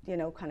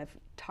 kind of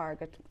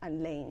target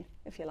and lane,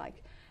 if you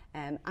like.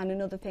 And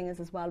another thing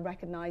is as well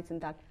recognising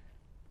that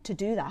to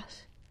do that,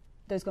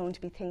 there's going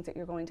to be things that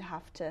you're going to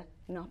have to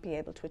not be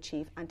able to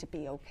achieve and to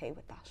be okay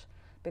with that.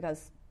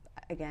 Because,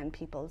 again,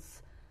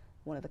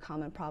 one of the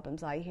common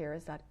problems I hear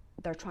is that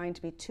they're trying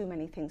to be too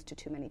many things to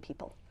too many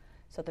people.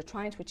 So they're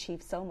trying to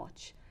achieve so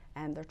much,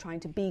 and they're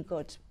trying to be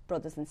good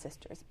brothers and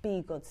sisters,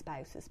 be good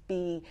spouses,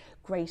 be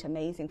great,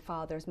 amazing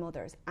fathers,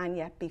 mothers, and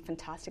yet be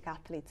fantastic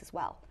athletes as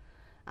well.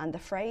 And the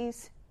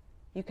phrase,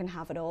 you can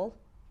have it all,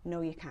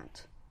 no, you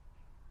can't.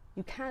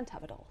 You can't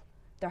have it all.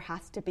 There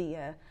has to be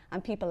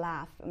and people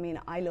laugh. I mean,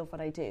 I love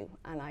what I do,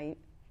 and I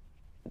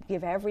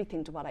give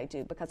everything to what I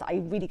do because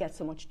I really get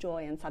so much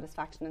joy and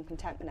satisfaction and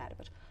contentment out of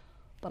it.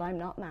 But I'm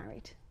not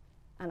married,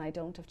 and I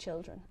don't have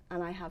children,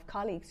 and I have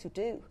colleagues who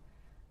do,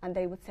 and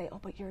they would say, oh,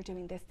 but you're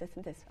doing this, this,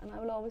 and this. And I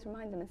will always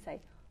remind them and say,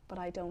 but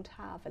I don't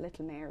have a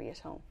little Mary at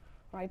home,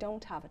 or I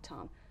don't have a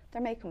Tom.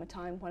 There may come a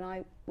time when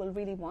I will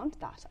really want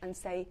that and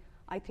say,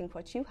 I think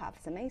what you have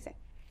is amazing.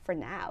 For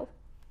now,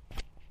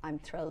 I'm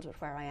thrilled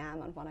with where I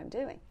am and what I'm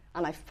doing.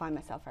 And I find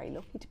myself very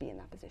lucky to be in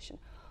that position.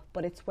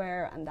 But it's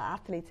where, and the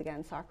athletes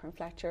again, Soccer and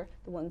Fletcher,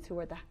 the ones who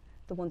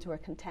were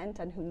content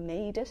and who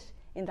made it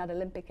in that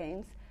Olympic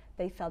Games,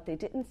 they felt they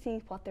didn't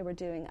see what they were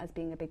doing as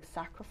being a big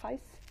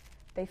sacrifice.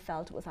 They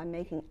felt it was, I'm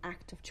making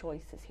active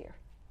choices here.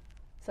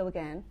 So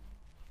again,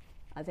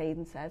 as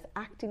Aidan says,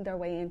 acting their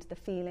way into the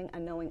feeling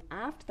and knowing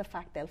after the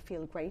fact they'll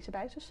feel great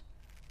about it,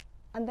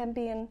 and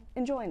then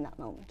enjoying that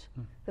moment.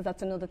 Because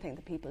that's another thing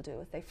that people do,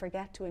 is they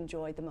forget to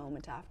enjoy the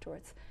moment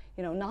afterwards,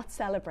 not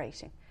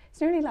celebrating. It's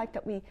nearly like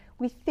that we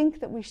think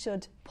that we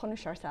should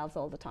punish ourselves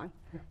all the time.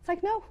 It's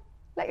like, no,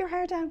 let your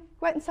hair down,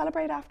 go out and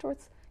celebrate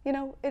afterwards. You're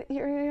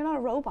not a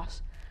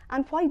robot.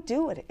 And why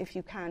do it if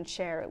you can't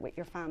share it with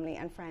your family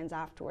and friends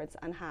afterwards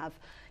and have,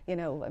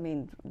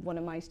 one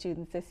of my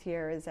students this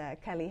year is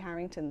Kelly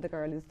Harrington, the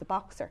girl who's the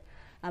boxer.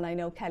 And I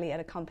know Kelly had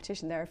a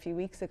competition there a few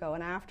weeks ago,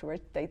 and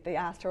afterwards they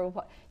asked her,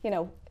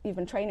 you've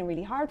been training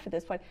really hard for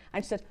this.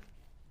 And she said,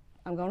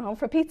 I'm going home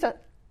for pizza.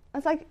 I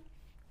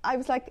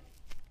was like,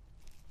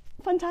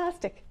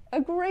 fantastic.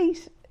 A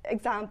great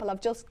example of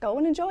just go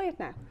and enjoy it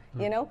now.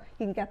 You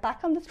can get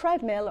back on the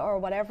treadmill or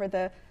whatever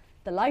the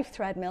life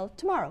treadmill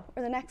tomorrow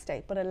or the next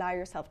day, but allow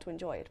yourself to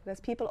enjoy it, because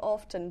people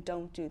often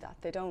don't do that.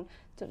 They don't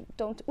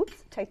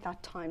take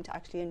that time to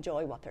actually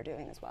enjoy what they're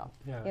doing as well.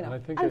 Yeah, and I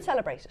think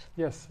celebrate it.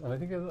 Yes, and I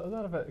think a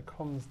lot of it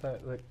comes that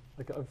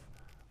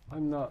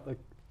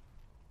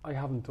I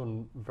haven't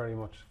done very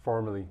much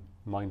formally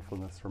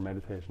mindfulness or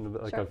meditation.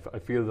 Like Sure. I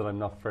feel that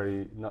I'm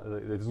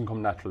it doesn't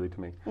come naturally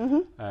to me.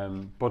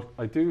 Mm-hmm. But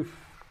I do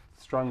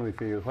strongly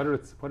feel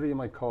whether you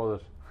might call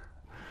it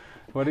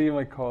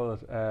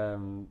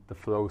the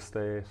flow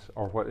state,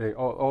 or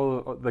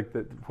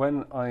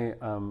when I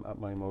am at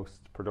my most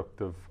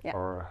productive Yeah.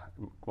 or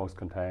most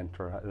content,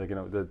 or like, you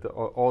know,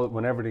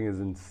 when everything is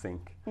in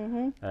sync.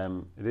 Mm-hmm.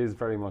 It is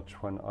very much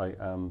when I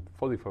am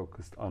fully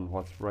focused on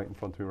what's right in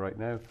front of me right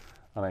now,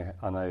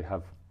 and I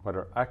have,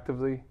 whether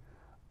actively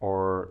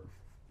or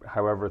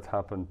however it's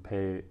happened,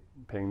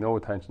 paying no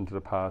attention to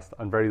the past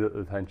and very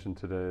little attention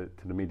to the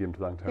medium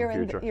to long term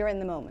future. You're in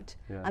the moment.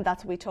 Yeah. And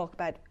that's what we talk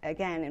about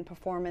again in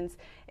performance.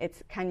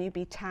 It's, can you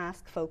be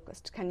task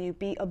focused? Can you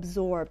be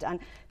absorbed? And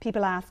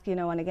people ask, you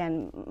know, and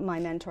again, my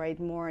mentor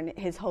Aidan Moore and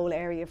his whole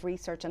area of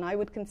research, and I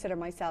would consider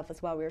myself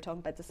as well, we were talking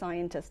about the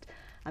scientist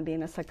and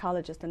being a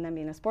psychologist and then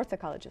being a sports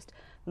psychologist.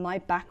 My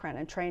background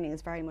and training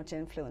is very much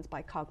influenced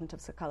by cognitive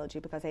psychology,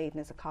 because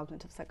Aidan is a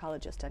cognitive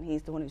psychologist and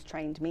he's the one who's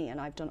trained me,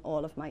 and I've done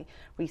all of my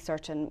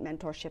research and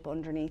mentorship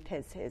underneath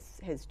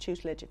his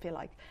tutelage, if you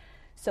like.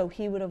 So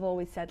he would have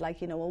always said,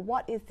 like, you know, well,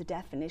 what is the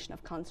definition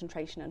of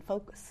concentration and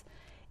focus?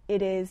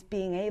 It is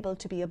being able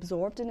to be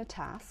absorbed in a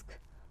task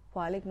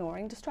while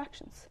ignoring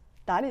distractions.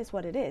 That is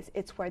what it is.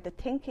 It's where the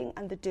thinking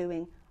and the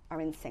doing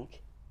are in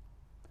sync.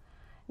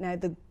 Now,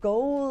 the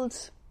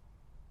gold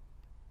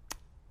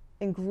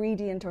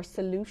ingredient or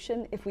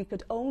solution, if we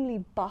could only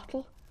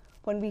bottle,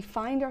 when we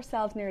find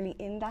ourselves nearly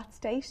in that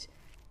state,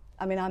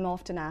 I mean, I'm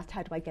often asked,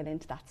 how do I get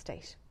into that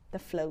state, the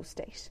flow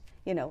state?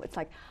 You know, it's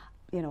like,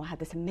 you know, I had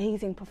this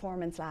amazing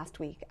performance last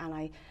week,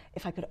 and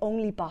if I could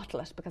only bottle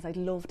it, because I'd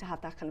love to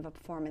have that kind of a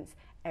performance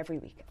every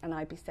week, and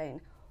I'd be saying,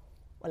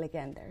 well,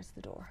 again, there's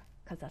the door,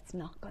 because that's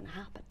not going to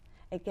happen.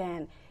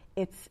 Again,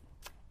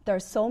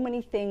 there's so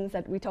many things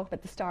that we talk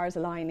about, the stars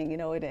aligning, you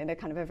know, in a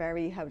kind of a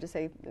very, how to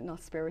say,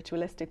 not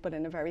spiritualistic, but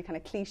in a very kind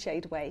of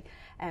cliched way.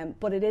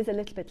 But it is a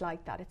little bit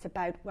like that. It's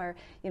about where,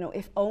 you know,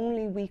 if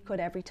only we could,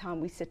 every time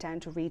we sit down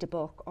to read a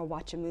book or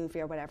watch a movie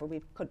or whatever,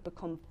 we could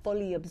become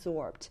fully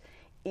absorbed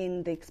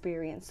in the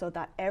experience so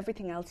that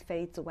everything else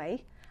fades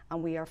away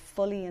and we are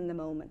fully in the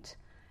moment.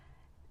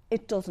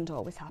 It doesn't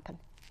always happen.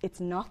 It's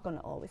not going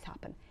to always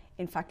happen.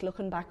 In fact,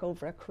 looking back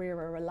over a career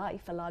or a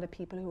life, a lot of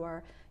people who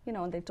are, you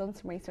know, and they've done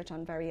some research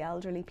on very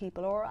elderly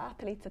people or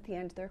athletes at the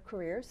end of their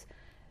careers,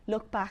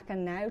 look back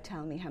and now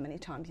tell me how many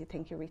times you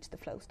think you reached the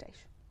flow state,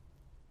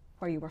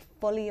 where you were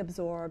fully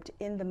absorbed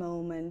in the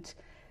moment.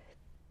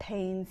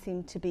 Pain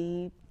seemed to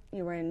be,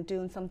 you were in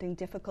doing something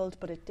difficult,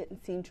 but it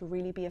didn't seem to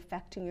really be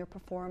affecting your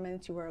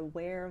performance. You were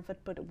aware of it,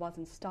 but it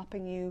wasn't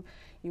stopping you.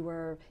 You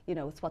were, you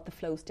know, it's what the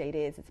flow state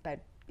is. It's about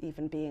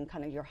even being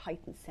kind of your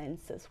heightened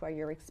senses, where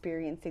you're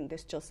experiencing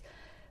this just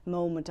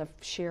moment of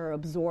sheer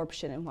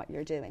absorption in what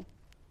you're doing.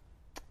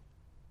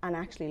 And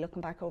actually,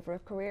 looking back over a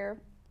career,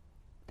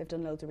 they've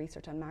done loads of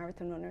research on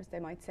marathon runners. They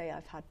might say,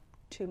 I've had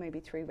 2, maybe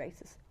 3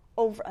 races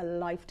over a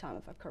lifetime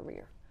of a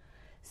career.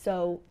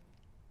 So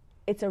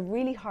it's a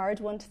really hard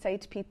one to say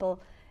to people,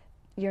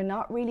 you're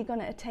not really going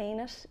to attain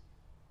it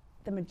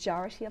the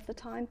majority of the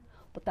time,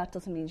 but that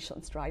doesn't mean you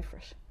shouldn't strive for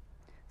it.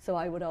 So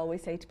I would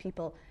always say to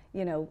people,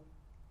 you know,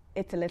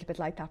 it's a little bit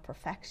like that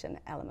perfection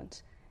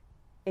element.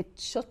 It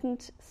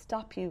shouldn't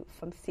stop you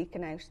from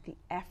seeking out the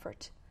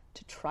effort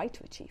to try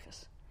to achieve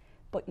it.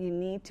 But you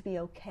need to be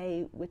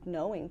okay with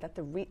knowing that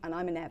and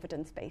I'm an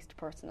evidence-based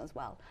person as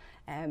well.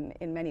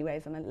 In many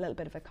ways, I'm a little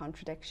bit of a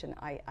contradiction.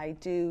 I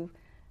do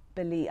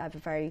believe, I have a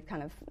very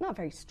kind of, not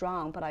very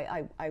strong, but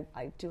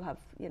I do have,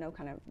 you know,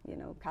 kind of, you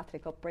know,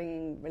 Catholic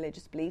upbringing,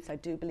 religious beliefs. I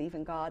do believe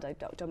in God. I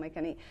don't make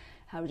any,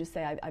 how would you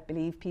say, I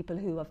believe people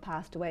who have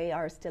passed away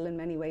are still in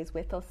many ways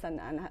with us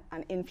and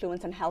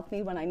influence and help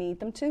me when I need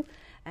them to.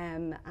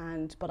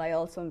 But I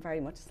also am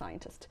very much a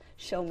scientist.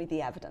 Show me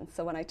the evidence.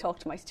 So when I talk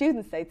to my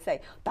students, they'd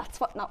say,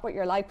 that's not what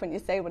you're like when you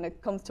say, when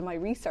it comes to my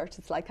research,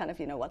 it's like kind of,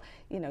 you know, well,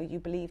 you know, you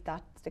believe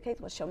that's the case.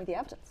 Well, show me the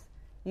evidence.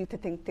 You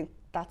could think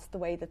that's the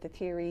way that the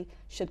theory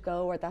should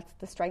go, or that's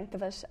the strength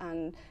of it,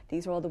 and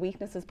these are all the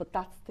weaknesses, but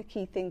that's the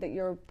key thing that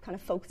you're kind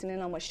of focusing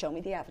in on, was show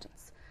me the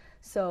evidence.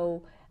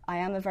 So I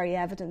am a very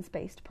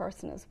evidence-based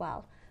person as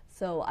well.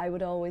 So I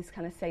would always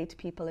kind of say to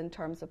people in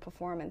terms of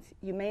performance,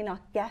 you may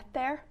not get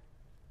there,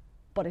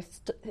 but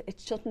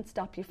it shouldn't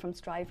stop you from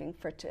striving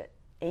to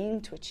aim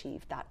to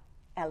achieve that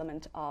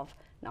element of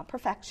not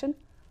perfection,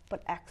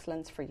 but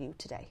excellence for you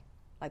today.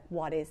 Like,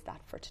 what is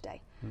that for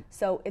today?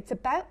 So it's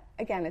about,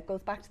 again, it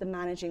goes back to the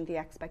managing the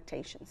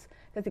expectations.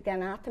 Because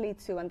again,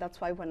 athletes who, and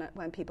that's why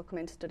when people come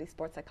in to study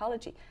sports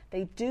psychology,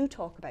 they do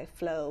talk about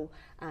flow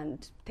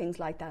and things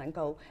like that and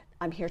go,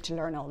 I'm here to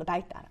learn all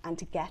about that and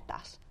to get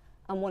that.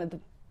 And one of the,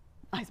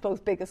 I suppose,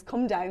 biggest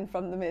come down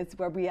from them is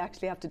where we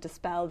actually have to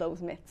dispel those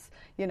myths.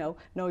 You know,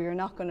 no, you're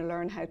not going to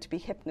learn how to be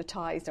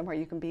hypnotized and where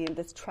you can be in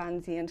this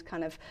transient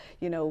kind of,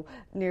 you know,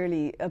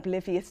 nearly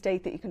oblivious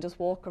state that you can just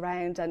walk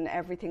around and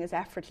everything is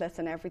effortless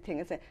and everything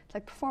is, it's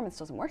like performance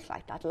doesn't work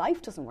like that.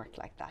 Life doesn't work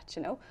like that,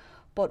 you know.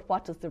 But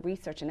what does the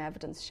research and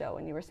evidence show?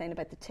 And you were saying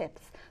about the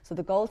tips. So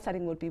the goal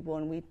setting would be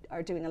one. We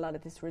are doing a lot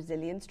of this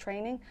resilience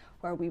training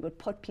where we would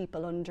put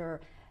people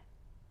under,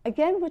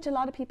 again, which a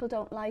lot of people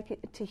don't like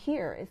to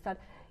hear, is that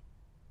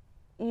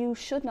you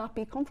should not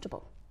be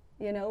comfortable.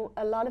 You know,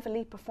 a lot of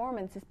elite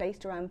performance is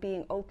based around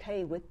being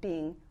okay with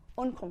being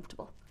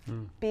uncomfortable,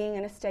 being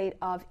in a state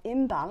of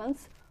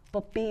imbalance,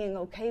 but being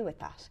okay with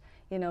that.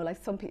 You know,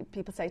 like some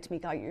people say to me,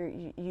 "God,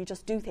 you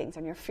just do things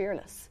and you're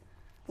fearless."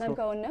 And I'm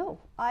going, no.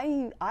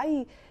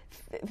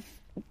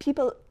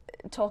 People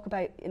talk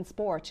about in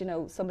sport, you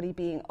know, somebody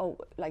being,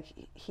 like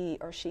he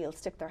or she'll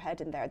stick their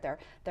head in there.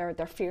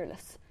 They're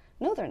fearless.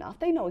 No, they're not.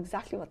 They know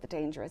exactly what the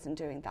danger is in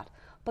doing that.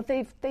 But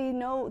they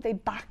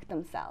back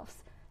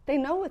themselves. They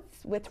know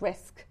it's with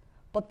risk,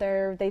 but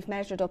they've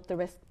measured up the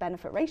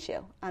risk-benefit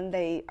ratio, and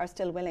they are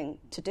still willing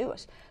to do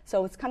it.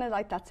 So it's kind of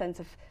like that sense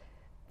of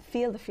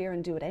feel the fear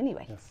and do it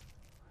anyway. Yes.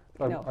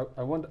 I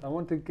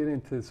want to get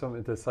into some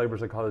into cyber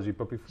psychology,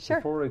 but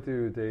before I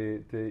do,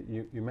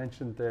 you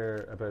mentioned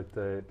there about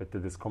the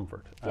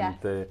discomfort. Yeah.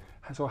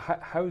 And so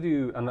how do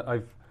you? And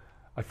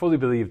I fully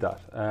believe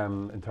that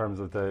in terms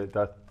of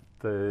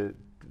the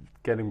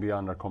getting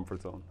beyond our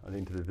comfort zone and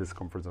into the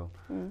discomfort zone.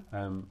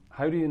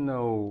 How do you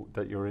know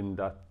that you're in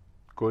that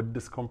good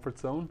discomfort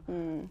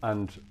zone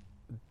and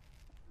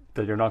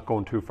that you're not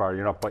going too far,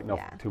 you're not biting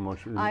off too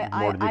much,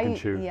 more than you can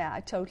chew? Yeah, I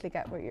totally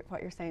get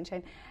what you're saying,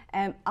 Shane.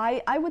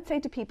 I would say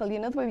to people, you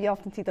know the way we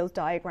often see those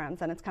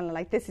diagrams and it's kind of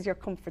like, this is your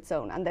comfort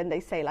zone, and then they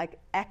say like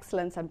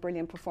excellence and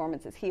brilliant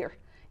performance is here.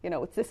 You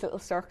know, it's this little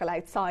circle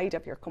outside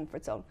of your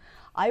comfort zone.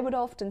 I would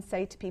often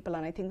say to people,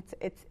 and I think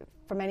it's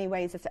for many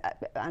ways,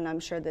 and I'm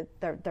sure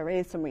that there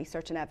is some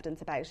research and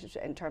evidence about it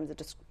in terms of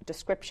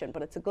description,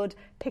 but it's a good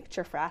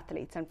picture for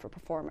athletes and for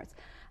performers.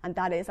 And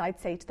that is, I'd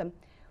say to them,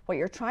 what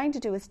you're trying to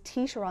do is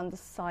teeter on the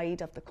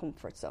side of the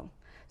comfort zone.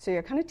 So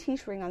you're kind of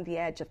teetering on the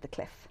edge of the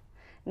cliff.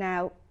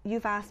 Now,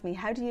 you've asked me,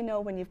 how do you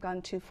know when you've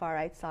gone too far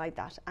outside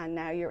that and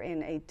now you're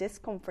in a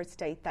discomfort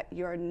state that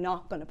you're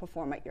not going to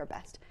perform at your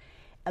best?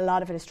 A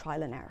lot of it is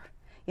trial and error.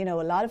 You know,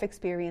 a lot of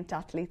experienced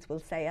athletes will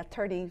say at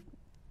 30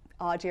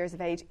 odd years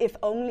of age, if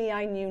only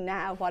I knew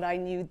now what I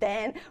knew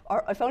then,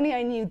 or if only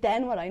I knew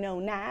then what I know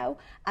now,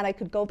 and I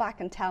could go back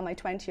and tell my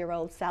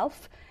 20-year-old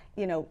self,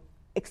 you know,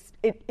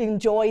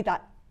 enjoy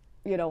that,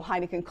 you know,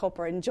 Heineken Cup,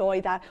 or enjoy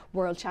that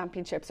World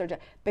Championships,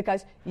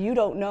 because you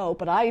don't know,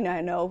 but I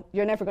now know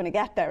you're never going to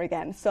get there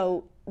again.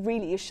 So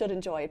really, you should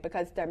enjoy it,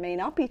 because there may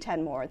not be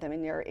 10 more of them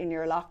in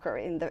your locker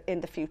in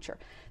the future.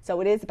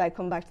 So it is about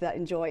coming back to that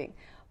enjoying.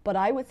 But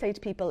I would say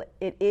to people,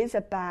 it is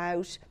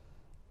about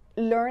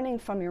learning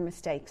from your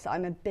mistakes.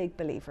 I'm a big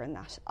believer in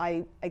that.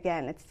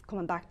 Again, it's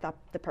coming back to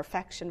the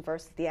perfection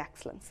versus the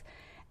excellence.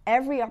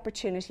 Every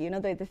opportunity, you know,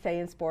 they say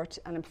in sport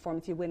and in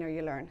performance, you win or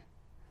you learn.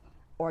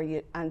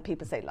 And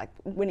people say like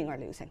winning or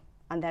losing.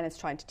 And then it's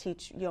trying to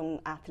teach young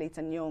athletes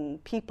and young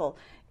people,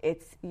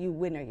 it's you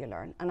win or you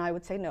learn. And I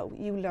would say, no,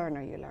 you learn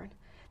or you learn.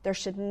 There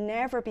should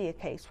never be a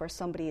case where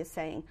somebody is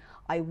saying,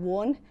 I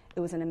won, it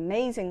was an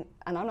amazing,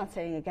 and I'm not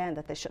saying again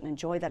that they shouldn't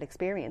enjoy that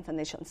experience and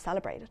they shouldn't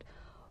celebrate it.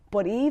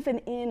 But even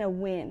in a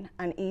win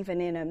and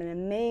even in an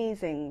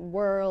amazing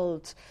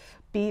world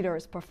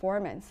beaters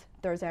performance,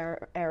 there's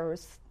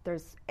errors,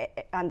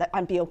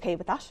 and be okay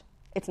with that.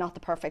 It's not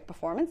the perfect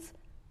performance.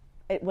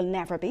 It will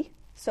never be.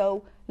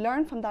 So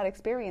learn from that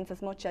experience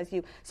as much as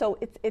you. So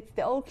it's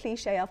the old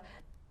cliche of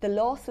the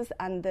losses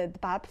and the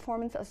bad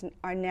performances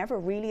are never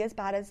really as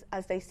bad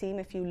as they seem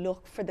if you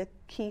look for the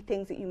key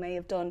things that you may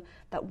have done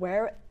that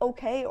were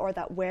okay or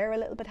that were a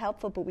little bit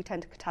helpful, but we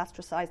tend to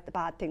catastrophize the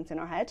bad things in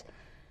our head.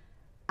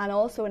 And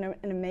also in an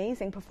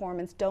amazing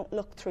performance, don't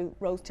look through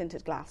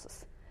rose-tinted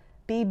glasses.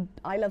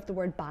 I love the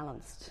word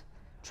balanced.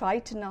 Try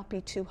to not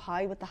be too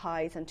high with the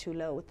highs and too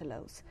low with the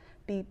lows.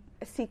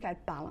 Seek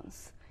out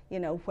balance. You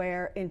know,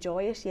 where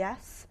enjoy it,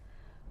 yes,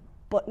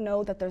 but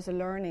know that there's a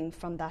learning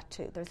from that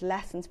too. There's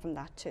lessons from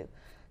that too.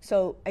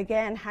 So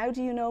again, how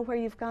do you know where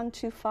you've gone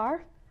too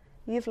far?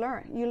 You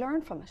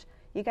learn from it.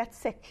 You get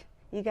sick,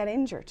 you get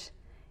injured,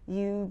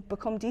 you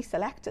become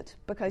deselected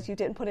because you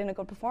didn't put in a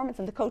good performance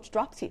and the coach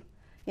drops you,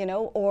 you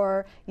know,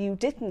 or you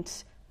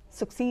didn't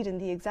succeed in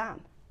the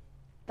exam.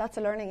 That's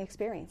a learning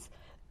experience.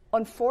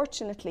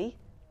 Unfortunately,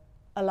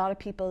 a lot of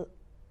people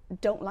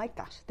don't like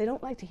that. They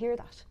don't like to hear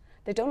that.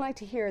 They don't like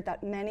to hear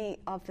that many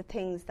of the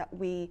things that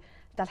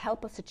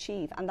help us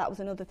achieve, and that was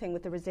another thing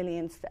with the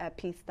resilience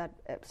piece that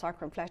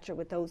Sarker and Fletcher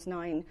with those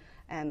 9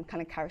 kind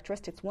of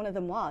characteristics. One of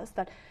them was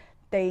that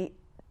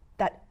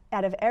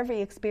out of every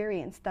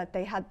experience that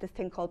they had this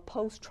thing called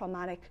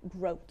post-traumatic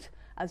growth,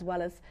 as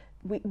well as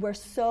we're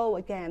so,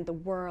 again, the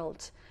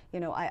world, you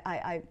know,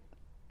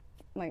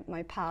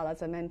 my pal,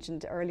 as I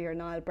mentioned earlier,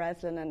 Niall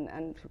Breslin,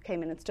 and who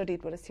came in and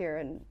studied with us here,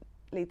 and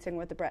lead singer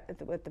with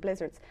the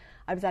Blizzards.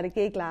 I was at a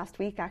gig last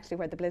week actually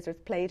where the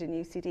Blizzards played in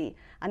UCD,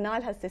 and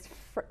Niall has this,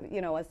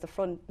 you know, as the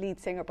front lead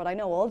singer, but I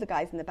know all the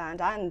guys in the band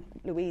and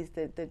Louise,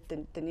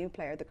 the new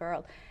player, the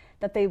girl,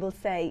 that they will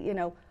say, you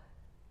know,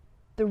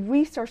 the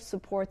research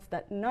supports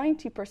that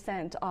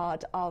 90%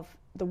 odd of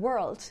the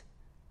world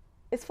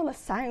is full of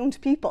sound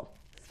people.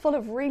 It's full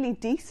of really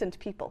decent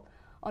people.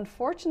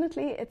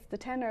 Unfortunately, it's the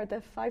 10 or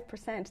the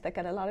 5% that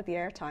get a lot of the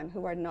airtime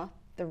who are not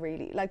the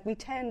really, like we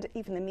tend,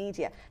 even the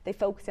media, they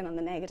focus in on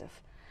the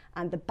negative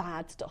and the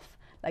bad stuff.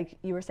 Like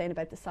you were saying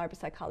about the cyber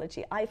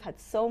psychology, I've had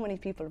so many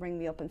people ring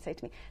me up and say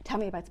to me, tell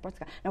me about sports.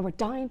 Now we're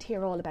dying to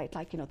hear all about,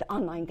 like, you know, the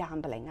online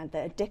gambling and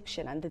the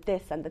addiction and the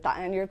this and the that,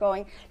 and you're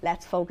going,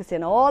 let's focus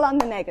in all on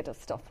the negative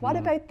stuff. What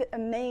about the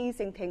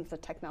amazing things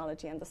that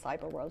technology and the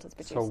cyber world has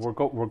produced? So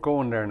we're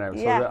going there now.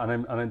 Yeah.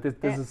 So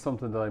this is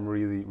something that I'm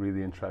really,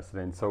 really interested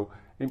in. So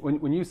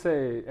when you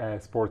say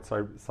sports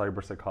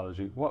cyber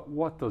psychology,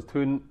 what does,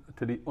 to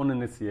the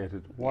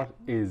uninitiated, what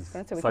is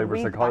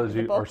cyber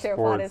psychology or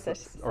sports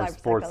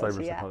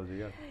cyber psychology?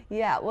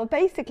 Yeah, well,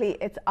 basically,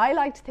 I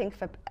like to think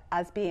of it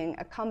as being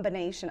a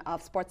combination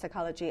of sports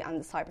psychology and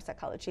the cyber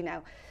psychology.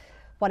 Now,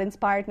 what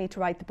inspired me to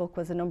write the book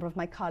was a number of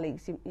my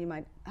colleagues. You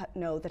might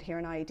know that here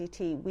in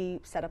IEDT, we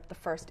set up the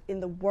first in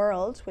the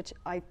world, which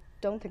I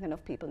don't think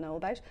enough people know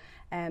about,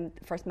 the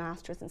first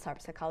masters in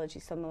cyber psychology.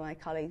 Some of my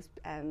colleagues,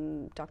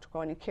 Dr.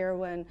 Gráinne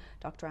Kirwan,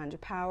 Dr. Andrew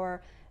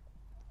Power,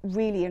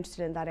 really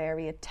interested in that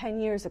area 10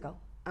 years ago,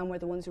 and we're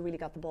the ones who really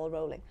got the ball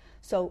rolling.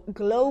 So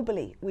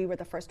globally, we were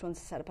the first ones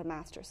to set up a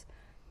master's.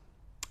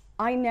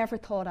 I never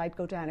thought I'd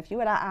go down. If you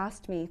had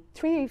asked me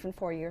 3 or even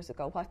 4 years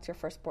ago, what's your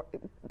first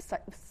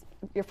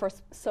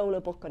solo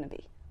book going to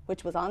be,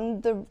 which was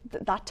on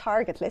that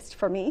target list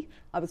for me,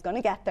 I was going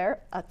to get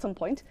there at some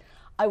point,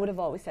 I would have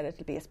always said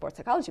it'll be a sports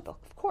psychology book.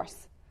 Of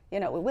course, you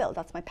know, it will.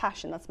 That's my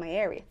passion. That's my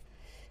area.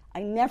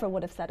 I never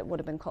would have said it would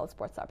have been called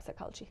sports cyber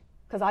psychology,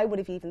 because I would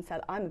have even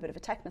said I'm a bit of a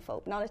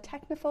technophobe. Not a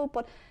technophobe,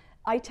 but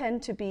I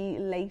tend to be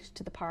late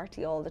to the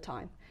party all the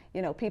time.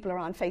 You know, people are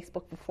on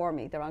Facebook before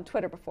me, they're on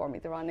Twitter before me,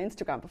 they're on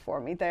Instagram before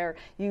me, they're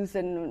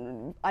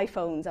using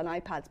iPhones and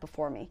iPads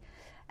before me.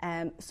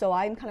 So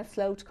I'm kind of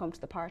slow to come to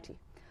the party.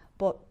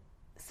 But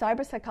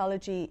cyber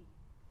psychology,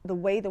 the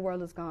way the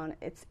world has gone,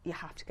 you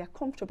have to get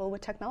comfortable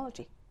with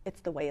technology. It's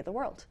the way of the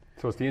world.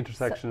 So it's the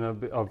intersection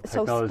of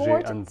technology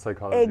and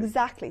psychology.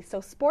 Exactly.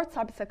 So sports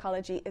cyber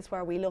psychology is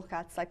where we look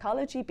at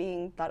psychology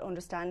being that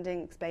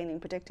understanding,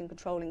 explaining, predicting,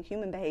 controlling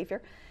human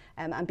behaviour,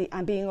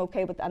 and being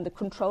okay with. And the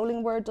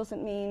controlling word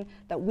doesn't mean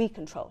that we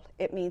control.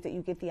 It means that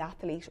you give the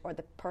athlete or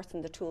the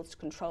person the tools to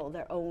control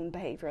their own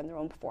behaviour and their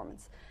own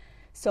performance.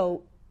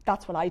 So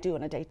that's what I do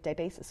on a day-to-day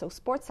basis. So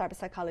sports cyber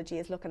psychology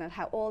is looking at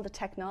how all the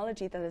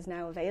technology that is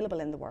now available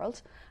in the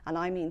world, and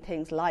I mean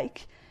things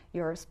like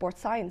your sports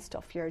science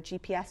stuff, your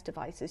GPS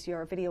devices,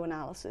 your video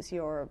analysis,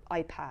 your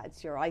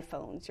iPads, your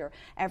iPhones, your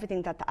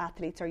everything that the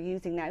athletes are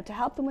using now to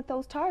help them with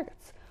those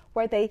targets,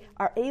 where they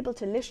are able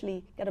to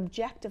literally get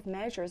objective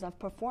measures of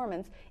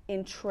performance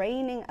in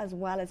training as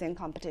well as in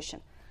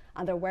competition.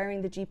 And they're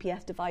wearing the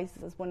GPS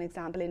devices as one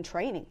example in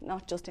training,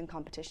 not just in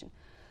competition.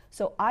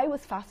 So I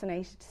was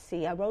fascinated to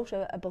see, I wrote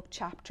a book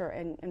chapter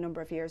a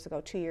number of years ago,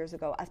 2 years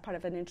ago, as part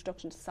of an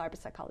introduction to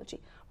cyber psychology,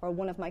 where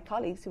one of my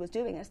colleagues who was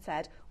doing it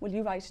said, will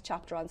you write a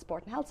chapter on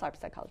sport and health cyber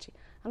psychology?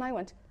 And I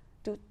went,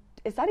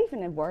 is that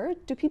even a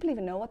word? Do people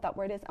even know what that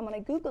word is? And when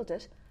I Googled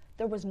it,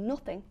 there was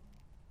nothing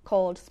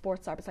called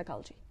sports cyber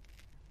psychology.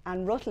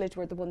 And Rutledge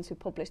were the ones who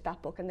published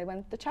that book, and they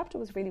went, the chapter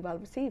was really well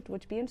received,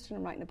 would you be interested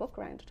in writing a book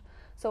around it?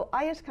 So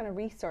I had to kind of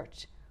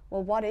research,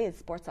 well, what is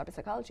sports cyber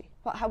psychology?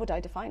 How would I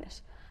define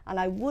it? And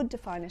I would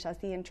define it as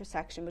the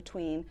intersection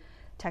between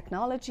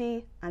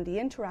technology and the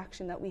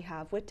interaction that we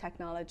have with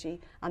technology,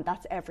 and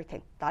that's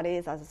everything. That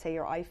is, as I say,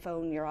 your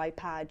iPhone, your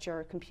iPad,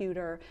 your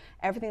computer,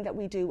 everything that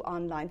we do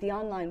online, the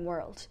online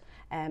world,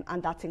 and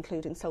that's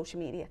including social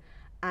media,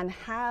 and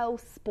how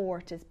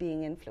sport is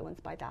being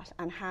influenced by that,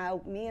 and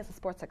how me as a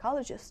sports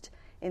psychologist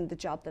in the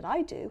job that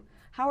I do,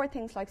 how are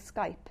things like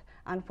Skype,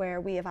 and where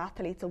we have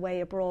athletes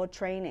away abroad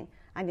training,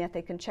 and yet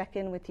they can check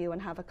in with you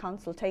and have a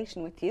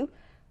consultation with you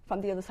from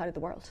the other side of the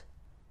world.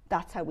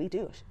 That's how we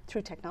do it,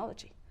 through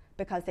technology,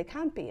 because they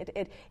can't be.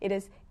 It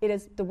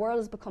is the world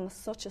has become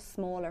such a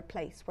smaller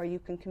place where you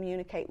can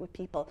communicate with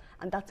people,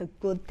 and that's a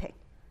good thing.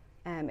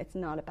 It's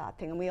not a bad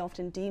thing, and we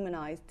often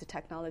demonise the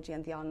technology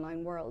and the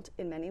online world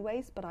in many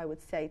ways, but I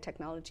would say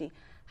technology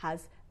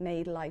has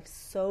made life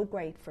so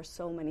great for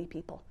so many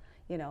people.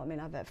 You know, I mean,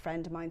 I have a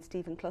friend of mine,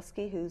 Stephen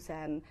Klusky, who's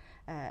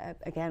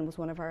again was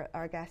one of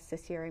our guests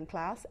this year in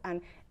class,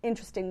 and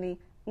interestingly,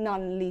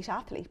 not an elite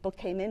athlete, but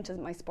came into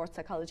my sports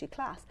psychology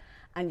class,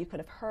 and you could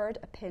have heard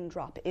a pin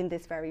drop in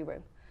this very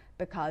room,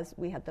 because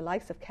we had the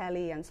likes of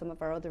Kelly and some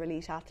of our other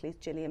elite athletes,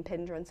 Gillian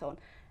Pinder and so on,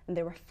 and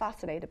they were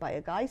fascinated by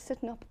a guy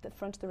sitting up at the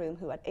front of the room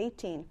who at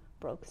 18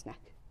 broke his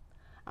neck,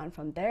 and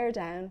from there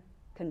down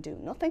can do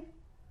nothing,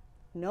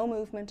 no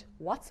movement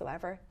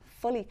whatsoever,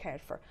 fully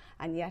cared for,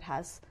 and yet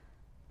has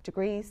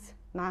degrees,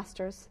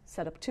 masters,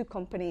 set up 2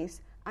 companies,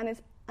 and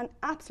is an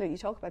absolute, you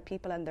talk about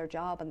people and their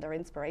job and their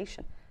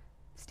inspiration.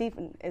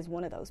 Stephen is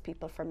one of those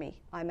people for me.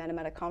 I met him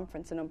at a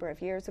conference a number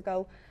of years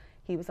ago.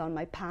 He was on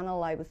my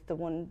panel. I was the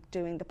one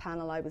doing the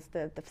panel. I was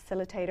the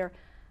facilitator.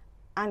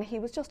 And he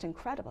was just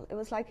incredible. It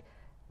was like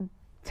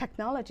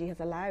technology has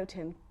allowed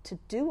him to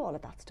do all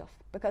of that stuff,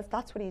 because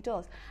that's what he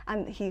does.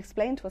 And he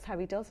explained to us how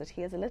he does it.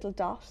 He has a little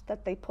dot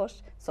that they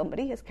put,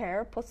 somebody, his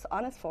carer, puts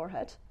on his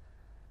forehead,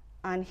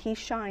 and he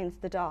shines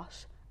the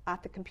dot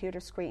at the computer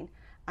screen,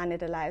 and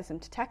it allows him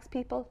to text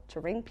people, to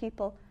ring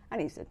people,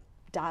 and he's a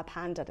dab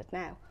hand at it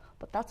now.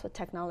 But that's what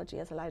technology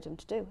has allowed him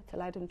to do. It's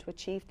allowed him to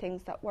achieve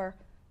things that were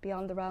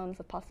beyond the realms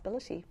of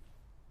possibility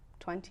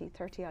 20,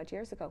 30 odd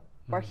years ago,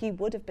 where he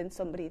would have been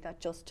somebody that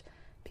just,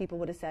 people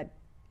would have said,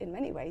 in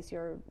many ways,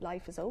 your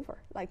life is over,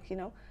 like, you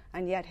know,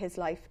 and yet his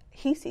life,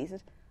 he sees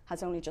it,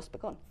 has only just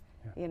begun.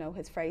 Yeah. You know,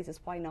 his phrase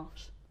is, why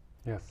not?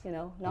 Yes. You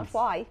know, not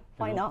why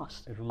not?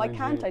 Why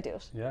can't I do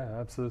it? Yeah,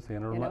 absolutely.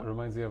 And it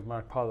reminds me of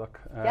Mark Pollock,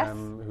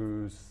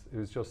 who's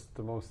just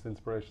the most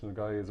inspirational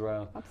guy as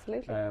well.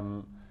 Absolutely.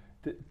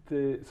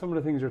 Some of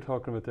the things you're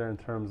talking about there in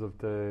terms of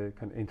the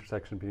kind of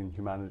intersection between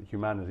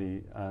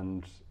humanity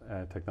and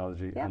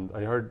technology, and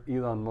I heard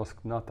Elon Musk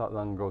not that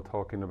long ago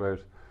talking about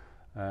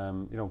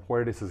you know,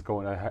 where this is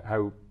going,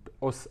 how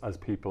us as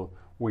people,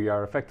 we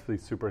are effectively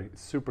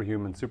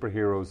superhuman,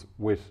 superheroes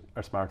with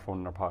our smartphone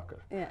in our pocket.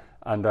 Yeah.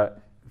 And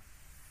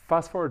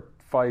fast forward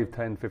 5,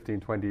 10, 15,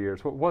 20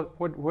 years,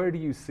 where do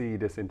you see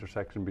this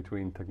intersection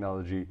between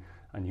technology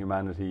and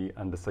humanity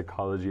and the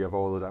psychology of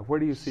all of that? Where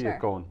do you see it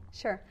going?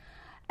 Sure.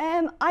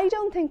 I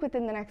don't think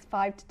within the next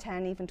 5 to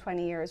 10, even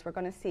 20 years, we're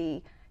going to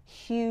see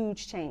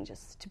huge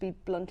changes, to be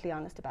bluntly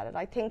honest about it.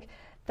 I think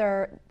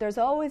there's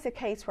always a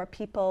case where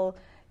people,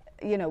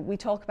 you know, we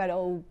talk about,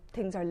 oh,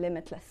 things are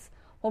limitless.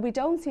 What we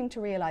don't seem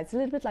to realise, a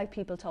little bit like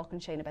people talking,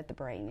 Shane, about the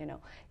brain,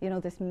 you know,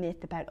 this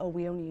myth about, oh,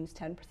 we only use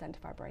 10%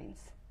 of our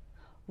brains.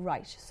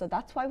 Right, so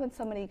that's why when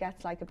somebody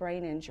gets like a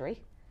brain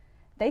injury,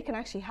 they can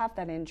actually have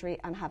that injury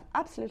and have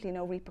absolutely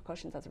no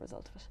repercussions as a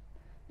result of it.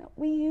 Now,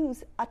 we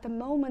use, at the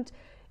moment,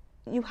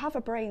 you have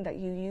a brain that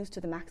you use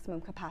to the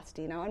maximum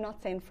capacity. Now, I'm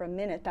not saying for a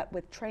minute that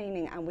with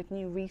training and with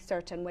new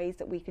research and ways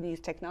that we can use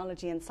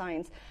technology and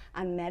science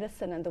and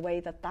medicine and the way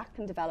that that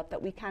can develop,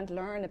 that we can't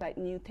learn about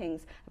new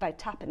things, about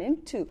tapping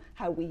into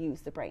how we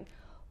use the brain.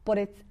 But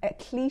it's a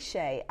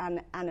cliche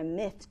and a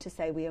myth to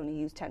say we only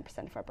use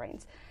 10% of our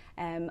brains.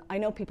 I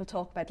know people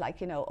talk about,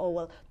 like, you know, oh,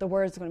 well, the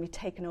world's going to be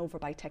taken over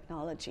by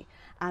technology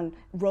and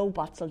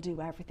robots will do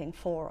everything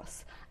for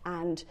us.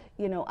 And,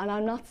 you know, and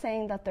I'm not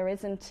saying that there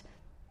isn't,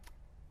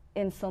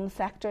 in some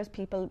sectors,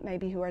 people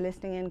maybe who are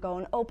listening in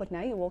going, oh, but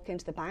now you walk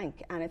into the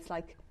bank and it's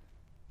like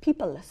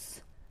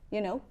peopleless,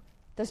 you know,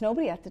 there's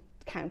nobody at the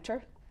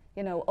counter,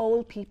 you know,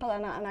 old people,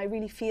 and I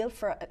really feel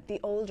for the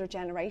older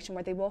generation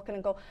where they walk in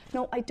and go,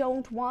 no, I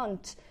don't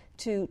want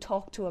to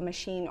talk to a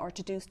machine or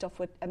to do stuff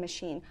with a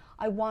machine.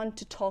 I want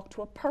to talk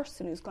to a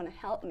person who's going to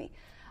help me.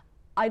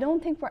 I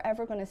don't think we're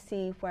ever going to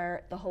see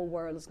where the whole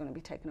world is going to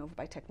be taken over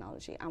by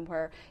technology, and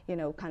where, you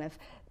know, kind of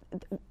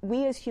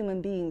we as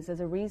human beings, there's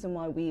a reason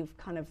why we've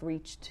kind of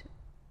reached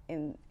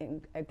in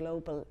a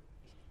global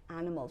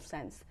animal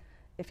sense,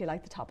 if you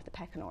like, the top of the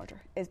pecking order,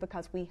 is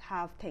because we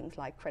have things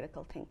like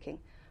critical thinking,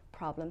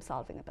 problem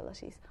solving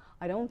abilities.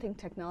 I don't think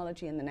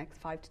technology in the next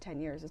 5 to 10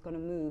 years is going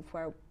to move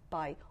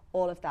whereby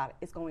all of that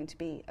is going to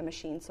be a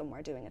machine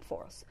somewhere doing it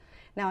for us.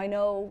 Now, I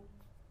know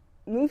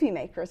movie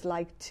makers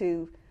like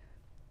to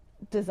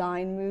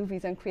design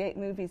movies and create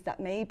movies that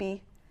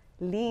maybe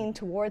lean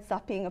towards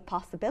that being a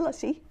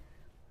possibility,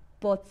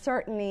 but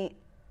certainly,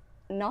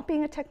 not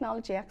being a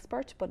technology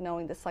expert, but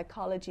knowing the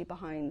psychology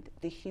behind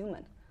the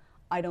human,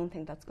 I don't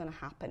think that's going to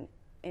happen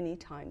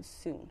anytime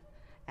soon.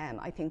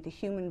 I think the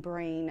human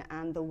brain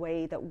and the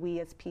way that we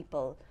as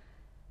people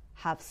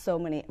have so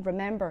many...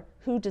 Remember,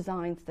 who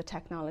designs the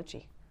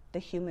technology? The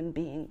human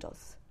being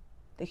does.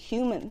 The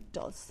human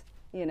does,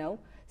 you know?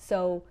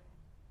 So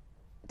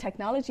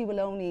technology will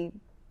only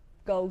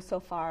go so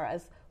far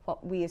as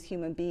what we as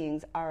human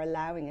beings are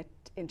allowing it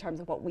in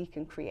terms of what we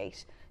can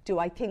create. Do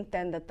I think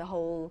then that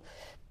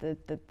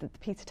the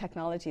piece of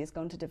technology is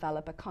going to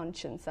develop a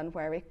conscience and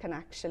where it can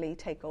actually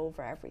take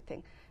over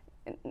everything?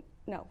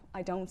 No,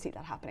 I don't see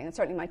that happening. And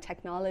certainly my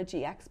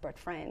technology expert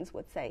friends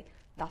would say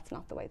that's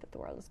not the way that the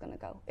world is going to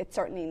go. It's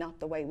certainly not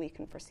the way we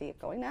can foresee it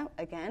going. Now,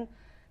 again,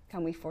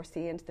 can we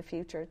foresee into the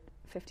future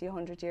 50,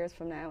 100 years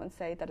from now and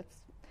say that it's,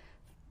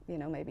 you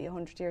know, maybe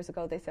 100 years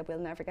ago they said we'll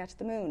never get to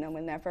the moon and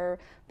we'll never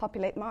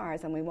populate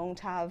Mars and we won't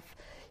have,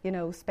 you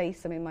know,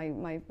 space. I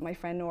mean, my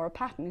friend Nora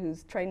Patton,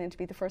 who's training to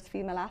be the first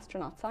female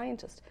astronaut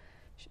scientist,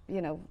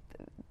 you know,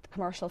 the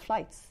commercial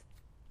flights,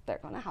 they're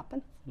going to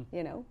happen,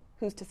 you know.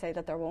 Who's to say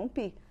that there won't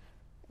be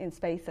in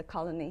space a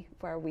colony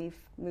where we've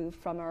moved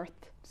from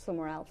Earth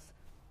somewhere else?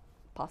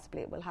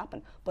 Possibly it will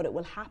happen, but it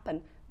will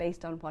happen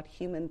based on what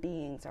human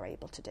beings are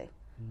able to do,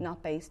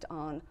 not based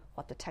on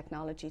what the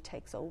technology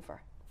takes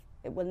over.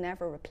 It will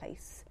never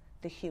replace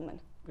the human.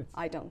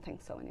 I don't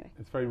think so, anyway.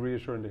 It's very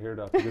reassuring to hear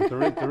that, because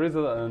there is a,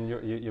 and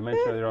you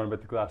mentioned earlier on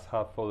about the glass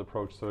half full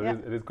approach. So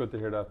it is good to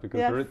hear that,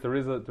 because there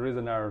is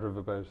a narrative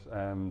about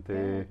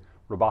the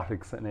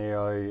robotics and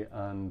AI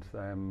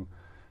and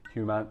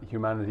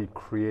humanity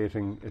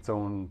creating its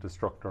own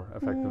destructor,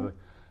 effectively.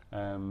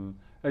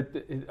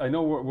 I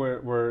know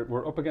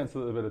we're up against a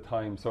little bit of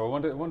time, so I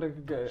want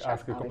to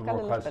ask a couple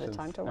more questions.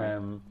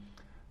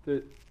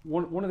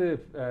 One of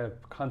the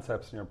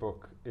concepts in your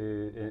book,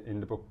 in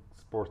the book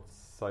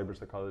Sports Cyber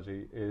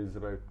Psychology, is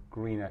about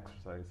green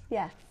exercise.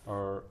 Yes.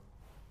 Or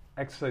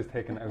exercise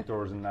taken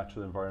outdoors in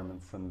natural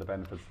environments and the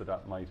benefits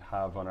that might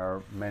have on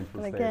our mental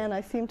state. And again,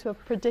 I seem to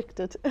have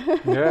predicted.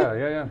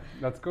 Yeah.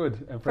 That's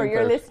good. For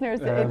your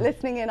listeners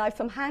listening in, I have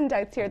some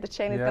handouts here that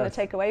Shane is going to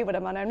take away with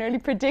him, and I'm nearly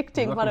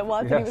predicting what it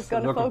was that he was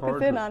going to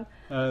focus in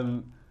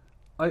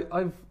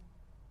on.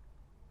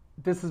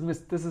 This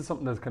is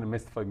something that's kind of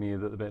mystified me a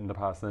little bit in the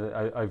past.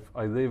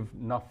 I live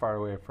not far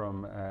away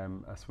from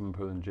a swimming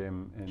pool and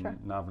gym in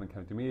Navan,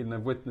 County Meath, and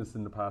I've witnessed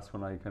in the past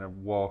when I kind of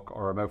walk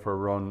or I'm out for a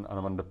run and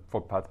I'm on the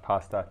footpath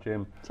past that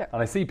gym, and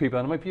I see people,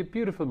 and it might be a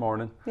beautiful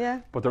morning,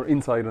 but they're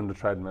inside on the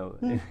treadmill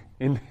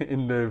in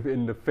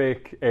the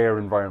fake air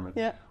environment.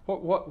 Yeah.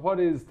 What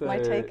is my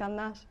take on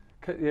that?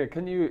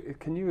 Can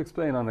you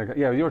explain on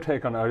your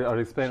take on it, or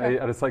explain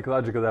at a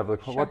psychological level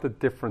what the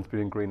difference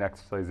between green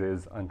exercise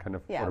is and kind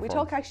of we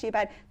talk actually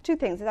about two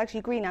things. It's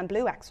actually green and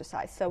blue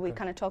exercise. So we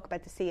kind of talk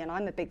about the sea, and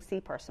I'm a big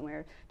sea person. We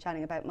were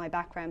chatting about my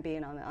background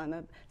being I'm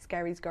a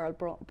Skerries girl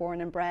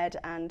born and bred,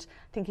 and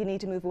I think you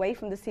need to move away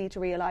from the sea to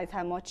realise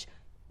how much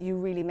you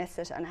really miss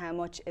it and how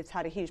much it's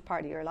had a huge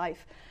part of your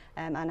life,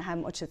 and how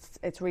much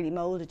it's really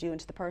moulded you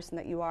into the person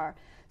that you are.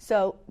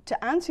 So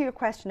to answer your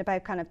question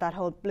about kind of that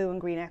whole blue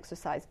and green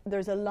exercise,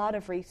 there's a lot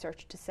of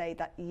research to say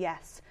that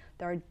yes,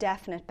 there are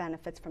definite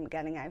benefits from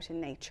getting out in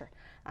nature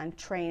and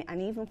train.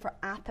 And even for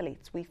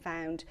athletes, we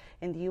found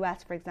in the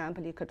US, for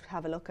example, you could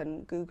have a look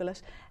and Google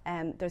it.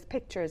 There's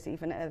pictures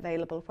even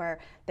available where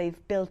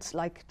they've built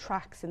like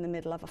tracks in the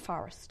middle of a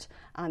forest,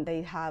 and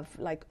they have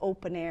like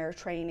open air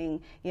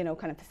training,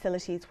 kind of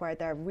facilities where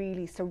they're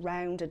really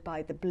surrounded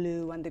by the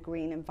blue and the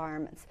green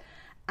environments.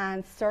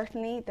 And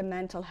certainly the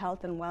mental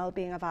health and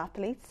well-being of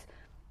athletes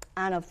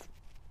and of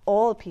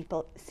all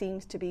people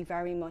seems to be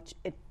very much,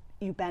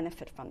 you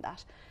benefit from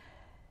that.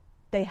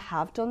 They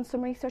have done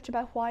some research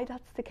about why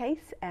that's the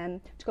case. To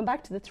come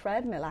back to the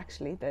treadmill,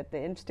 actually, the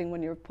interesting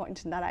one, you were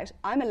pointing that out,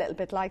 I'm a little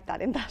bit like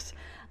that in that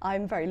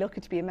I'm very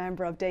lucky to be a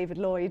member of David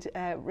Lloyd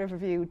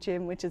Riverview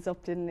Gym, which is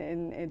up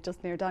in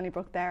just near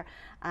Donnybrook there,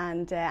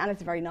 and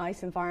it's a very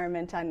nice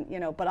environment. And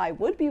but I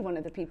would be one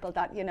of the people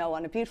that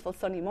on a beautiful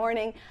sunny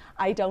morning,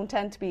 I don't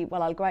tend to be.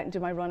 Well, I'll go out and do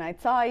my run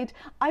outside.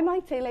 I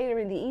might say later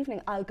in the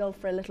evening I'll go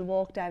for a little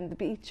walk down the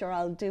beach, or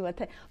I'll do a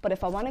thing. But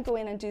if I want to go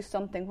in and do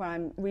something where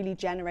I'm really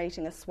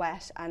generating a sweat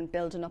and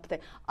building up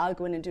I'll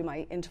go in and do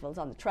my intervals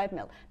on the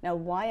treadmill. Now,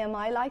 why am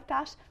I like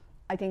that?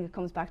 I think it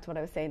comes back to what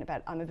I was saying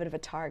about I'm a bit of a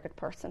target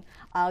person.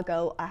 I'll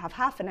go, I have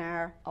half an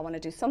hour, I want to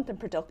do something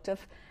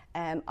productive.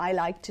 I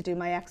like to do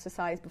my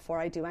exercise before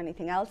I do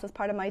anything else as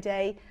part of my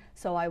day.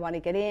 So I want to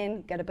get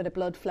in, get a bit of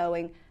blood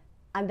flowing.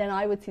 And then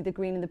I would see the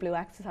green and the blue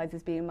exercise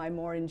as being my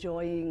more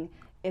enjoying,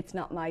 it's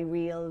not my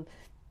real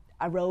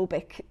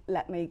aerobic,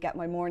 let me get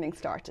my morning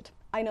started.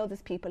 I know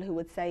there's people who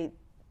would say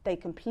they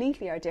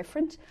completely are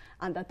different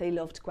and that they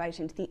love to go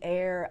out into the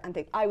air.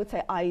 And I would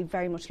say I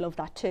very much love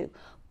that too.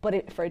 But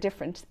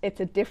it's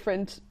a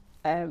different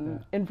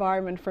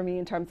environment for me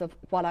in terms of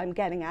what I'm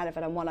getting out of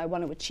it and what I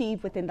want to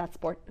achieve within that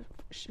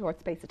short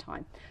space of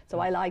time. So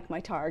I like my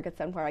targets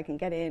and where I can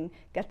get in,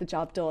 get the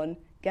job done,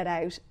 get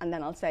out, and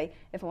then I'll say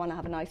if I want to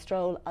have a nice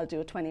stroll, I'll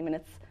do it 20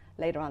 minutes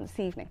later on this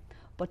evening.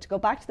 But to go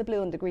back to the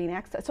blue and the green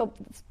exercise, so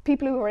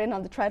people who are in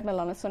on the treadmill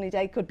on a sunny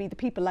day could be the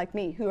people like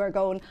me who are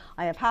going,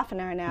 I have half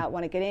an hour now, I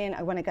want to get in,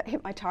 I want to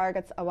hit my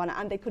targets,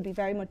 and they could be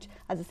very much,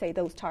 as I say,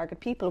 those target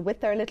people with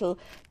their little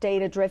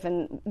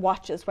data-driven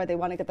watches where they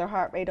want to get their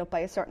heart rate up by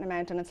a certain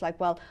amount, and it's like,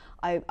 well,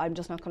 I'm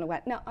just not going to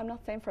wait. No, I'm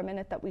not saying for a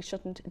minute that we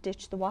shouldn't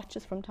ditch the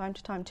watches from time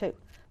to time too,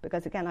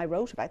 because again, I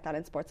wrote about that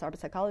in Sports Cyber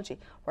Psychology,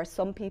 where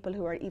some people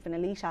who are even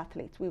elite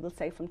athletes, we will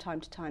say from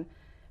time to time,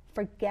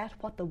 forget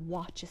what the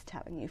watch is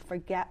telling you.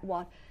 Forget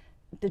what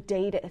the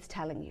data is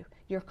telling you.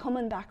 You're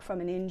coming back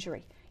from an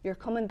injury. You're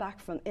coming back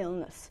from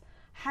illness.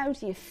 How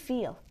do you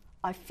feel?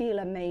 I feel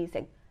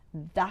amazing.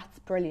 That's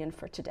brilliant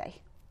for today.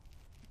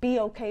 Be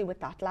okay with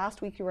that.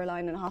 Last week you were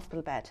lying in a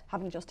hospital bed,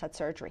 having just had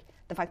surgery.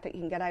 The fact that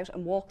you can get out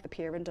and walk the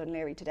pier in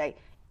Dunleary today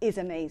is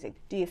amazing.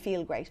 Do you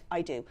feel great?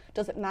 I do.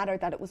 Does it matter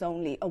that it was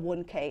only a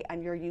 1k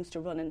and you're used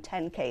to running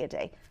 10k a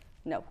day?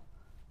 No.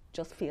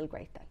 Just feel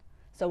great then.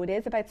 So it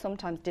is about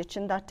sometimes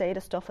ditching that data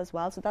stuff as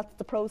well. So that's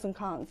the pros and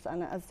cons.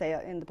 And as I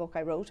say in the book,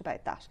 I wrote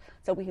about that.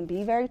 So we can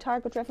be very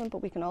target driven,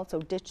 but we can also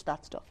ditch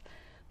that stuff.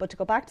 But to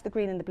go back to the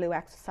green and the blue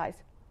exercise,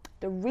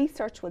 the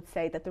research would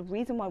say that the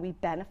reason why we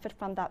benefit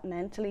from that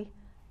mentally,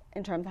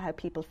 in terms of how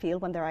people feel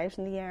when they're out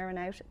in the air and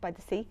out by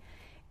the sea,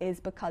 is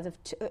because of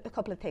a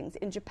couple of things.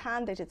 In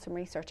Japan, they did some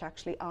research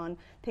actually on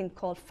a thing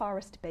called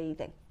forest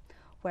bathing,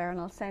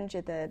 and I'll send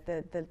you the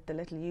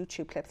little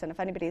YouTube clips, and if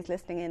anybody is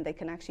listening in, they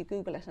can actually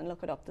Google it and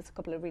look it up. There's a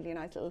couple of really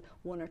nice little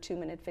 1 or 2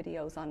 minute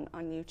videos on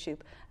YouTube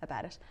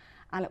about it.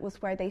 And it was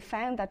where they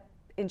found that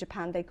in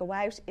Japan, they go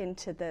out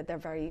into their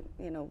very,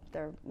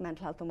 their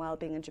mental health and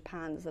well-being in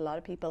Japan. There's a lot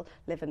of people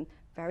living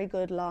very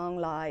good, long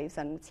lives,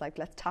 and it's like,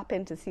 let's tap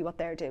in to see what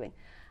they're doing.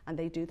 And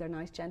they do their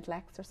nice, gentle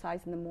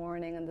exercise in the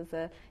morning. And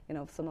there's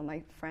some of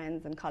my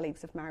friends and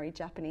colleagues have married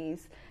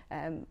Japanese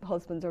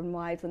husbands or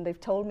wives, and they've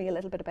told me a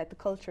little bit about the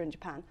culture in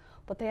Japan.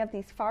 But they have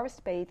these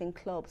forest bathing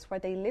clubs where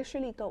they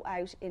literally go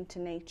out into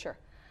nature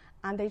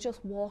and they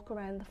just walk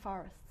around the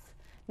forests.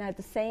 Now,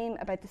 the same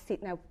about the sea.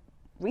 Now,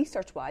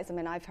 research-wise, I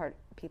mean, I've heard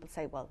people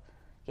say, well,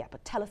 yeah,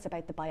 but tell us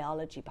about the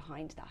biology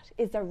behind that.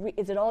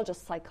 Is it all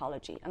just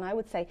psychology? And I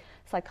would say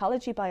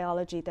psychology,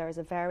 biology,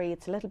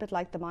 it's a little bit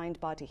like the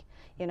mind-body.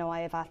 I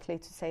have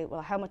athletes who say,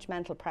 well, how much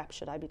mental prep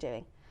should I be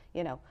doing?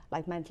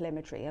 Like mental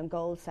imagery and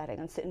goal setting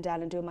and sitting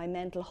down and doing my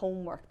mental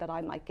homework that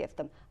I might give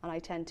them. And I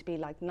tend to be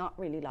like, not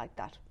really like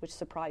that, which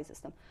surprises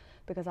them.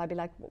 Because I'd be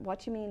like, what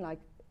do you mean, like,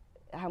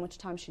 how much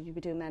time should you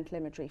be doing mental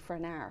imagery for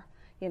an hour?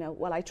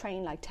 Well, I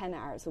train like 10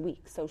 hours a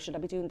week, so should I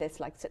be doing this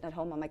like sitting at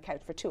home on my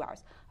couch for 2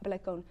 hours? I'd be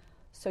like going,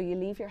 so you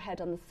leave your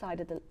head on the side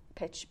of the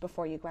pitch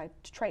before you go out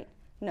to train?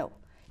 No,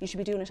 you should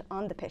be doing it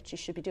on the pitch. You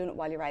should be doing it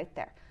while you're out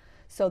there.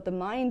 So the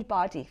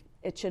mind-body,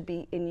 it should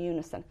be in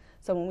unison.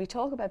 So when we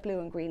talk about blue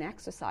and green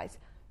exercise,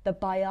 the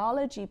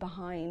biology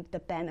behind the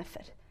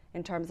benefit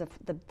in terms of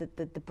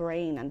the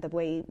brain and the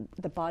way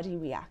the body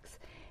reacts,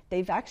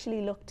 they've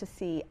actually looked to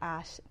see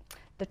at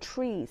the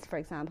trees, for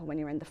example, when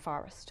you're in the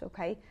forest,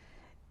 okay?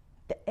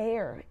 The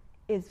air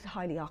is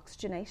highly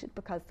oxygenated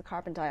because the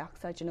carbon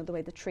dioxide, the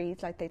way the trees,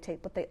 like they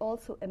take, but they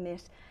also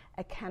emit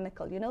a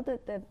chemical,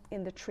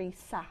 in the tree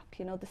sap,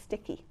 the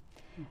sticky.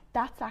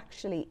 That's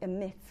actually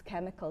emits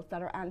chemicals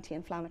that are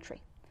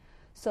anti-inflammatory.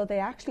 So they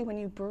actually, when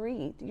you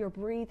breathe, you're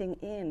breathing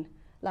in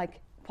like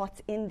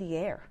what's in the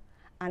air,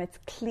 and it's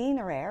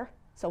cleaner air.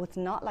 So it's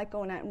not like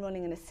going out and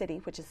running in a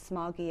city, which is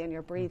smoggy, and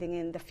you're breathing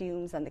in the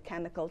fumes and the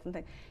chemicals and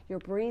things. You're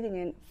breathing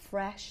in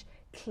fresh,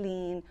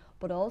 clean,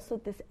 but also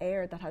this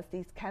air that has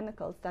these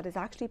chemicals that is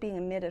actually being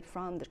emitted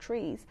from the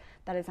trees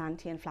that is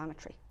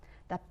anti-inflammatory.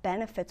 That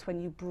benefits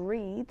when you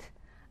breathe,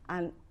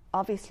 and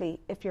obviously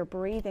if you're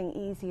breathing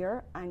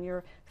easier and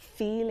you're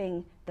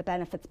feeling the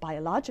benefits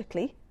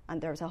biologically,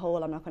 and there's a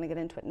whole, I'm not going to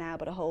get into it now,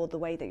 but the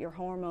way that your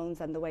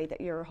hormones and the way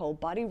that your whole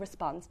body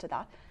responds to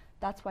that,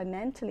 that's why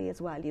mentally as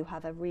well you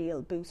have a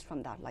real boost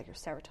from that, like your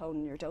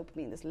serotonin, your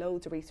dopamine. There's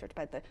loads of research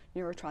about the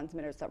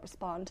neurotransmitters that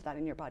respond to that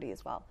in your body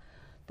as well.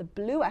 The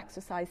blue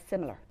exercise,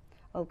 similar.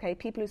 Okay,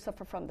 people who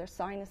suffer from their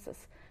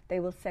sinuses, they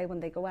will say when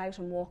they go out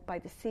and walk by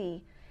the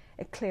sea,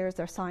 it clears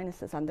their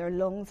sinuses and their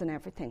lungs and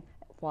everything.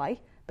 Why?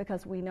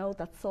 Because we know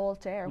that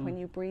salt air, when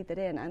you breathe it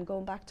in, and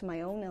going back to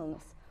my own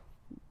illness,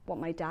 what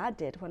my dad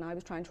did when I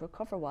was trying to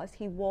recover was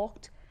he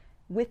walked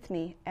with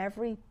me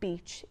every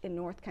beach in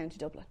North County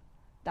Dublin.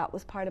 That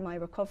was part of my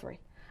recovery.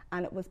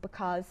 And it was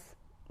because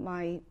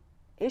my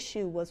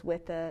issue was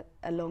with a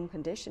lung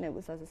condition. It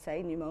was, as I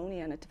say,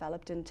 pneumonia, and it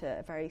developed into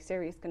a very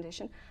serious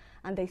condition.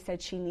 And they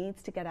said she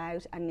needs to get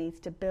out and needs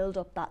to build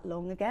up that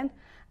lung again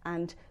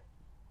and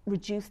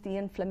reduce the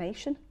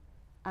inflammation.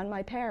 And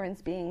my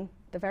parents, being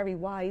the very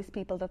wise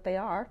people that they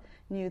are,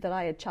 knew that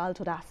I had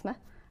childhood asthma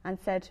and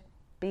said,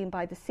 being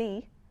by the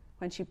sea,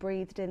 when she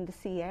breathed in the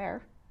sea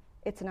air,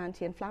 it's an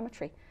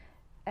anti-inflammatory.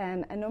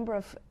 A number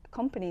of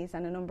companies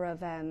and a number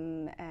of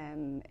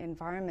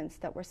environments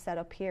that were set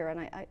up here, and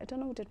I don't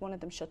know, did one of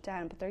them shut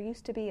down, but there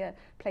used to be a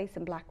place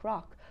in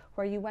Blackrock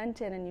where you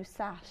went in and you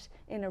sat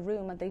in a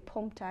room and they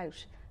pumped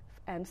out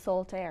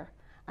salt air.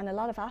 And a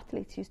lot of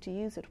athletes used to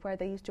use it, where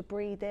they used to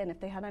breathe in if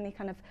they had any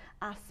kind of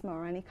asthma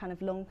or any kind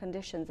of lung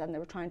conditions, and they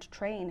were trying to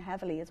train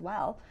heavily as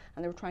well,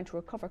 and they were trying to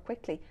recover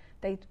quickly.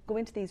 They'd go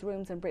into these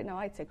rooms and breathe. Now,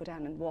 I'd say go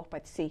down and walk by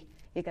the sea.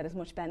 You get as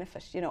much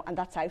benefit, and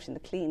that's out in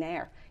the clean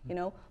air,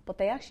 But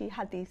they actually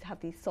have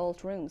these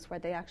salt rooms where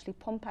they actually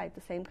pump out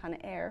the same kind of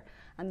air,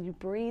 and you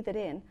breathe it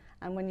in.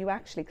 And when you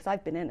actually, because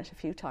I've been in it a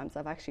few times,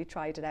 I've actually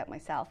tried it out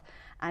myself,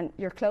 and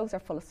your clothes are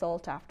full of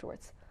salt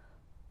afterwards.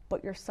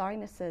 But your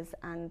sinuses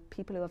and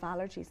people who have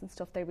allergies and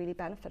stuff, they really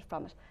benefit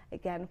from it.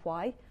 Again,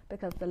 why?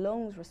 Because the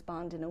lungs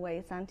respond in a way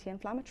it's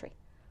anti-inflammatory,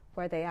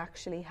 where they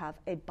actually have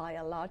a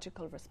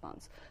biological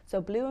response.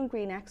 So blue and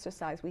green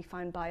exercise, we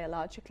find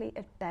biologically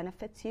it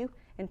benefits you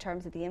in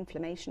terms of the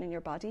inflammation in your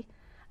body,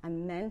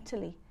 and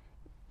mentally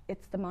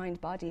it's the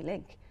mind-body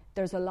link.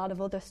 There's a lot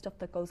of other stuff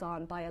that goes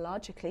on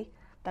biologically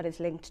that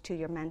is linked to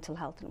your mental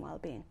health and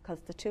well-being, because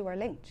the two are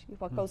linked.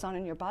 What goes on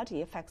in your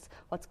body affects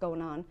what's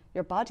going on.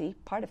 Your body,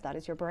 part of that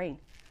is your brain,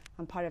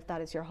 and part of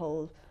that is your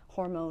whole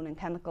hormone and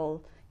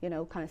chemical,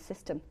 kind of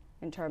system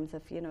in terms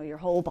of, your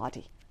whole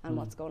body and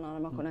what's going on.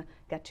 I'm not going to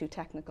get too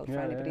technical for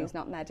anybody who's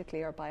not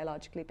medically or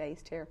biologically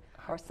based here,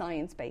 or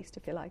science-based,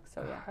 if you like.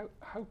 So yeah.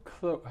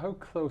 How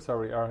close are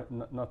we? Or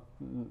not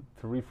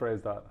to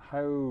rephrase that.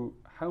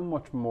 How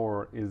much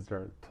more is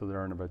there to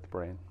learn about the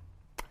brain?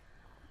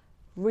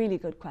 Really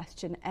good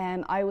question.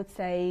 I would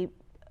say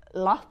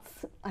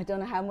lots. I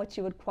don't know how much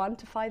you would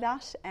quantify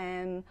that.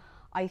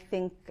 I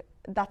think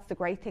that's the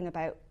great thing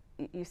about,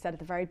 you said at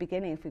the very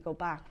beginning, if we go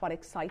back, what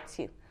excites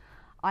you.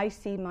 I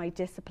see my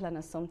discipline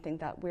as something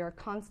that we're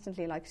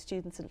constantly, like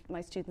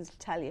my students will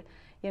tell you,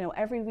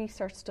 every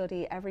research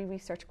study, every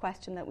research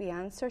question that we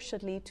answer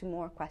should lead to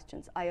more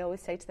questions. I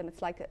always say to them,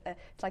 it's like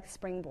a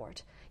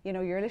springboard.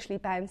 You're literally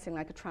bouncing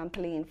like a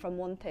trampoline from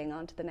one thing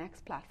onto the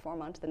next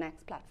platform,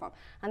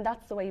 and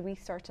that's the way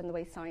research and the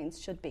way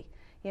science should be.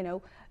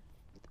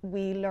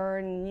 We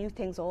learn new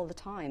things all the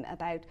time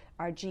about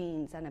our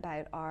genes and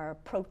about our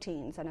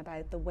proteins and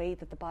about the way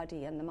that the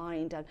body and the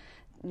mind and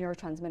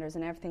neurotransmitters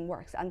and everything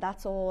works, and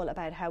that's all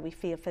about how we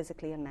feel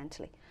physically and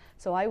mentally.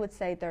 So I would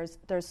say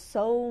there's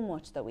so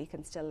much that we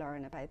can still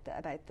learn about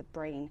the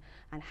brain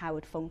and how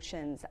it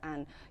functions,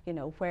 and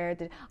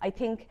I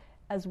think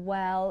as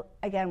well,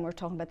 again, we're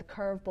talking about the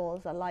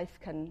curveballs that life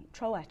can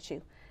throw at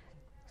you.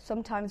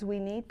 Sometimes we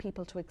need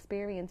people to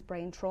experience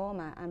brain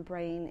trauma and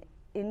brain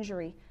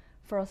injury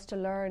for us to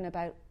learn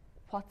about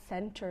what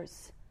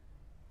centers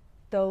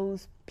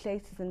those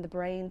places in the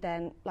brain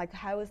then, like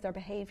how is their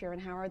behaviour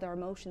and how are their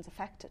emotions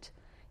affected,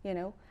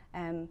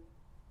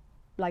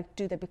 like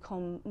do they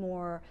become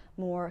more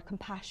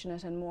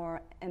compassionate and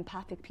more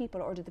empathic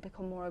people, or do they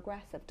become more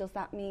aggressive? Does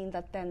that mean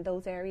that then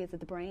those areas of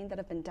the brain that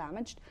have been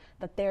damaged,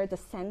 that they're the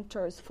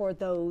centres for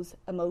those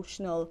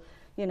emotional,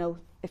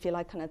 if you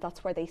like, kind of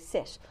that's where they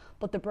sit?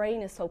 But the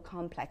brain is so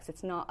complex.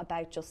 It's not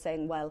about just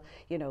saying, well,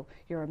 your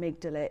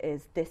amygdala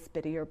is this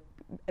bit of your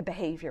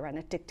behaviour and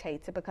it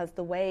dictates it, because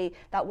the way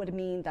that would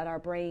mean that our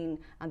brain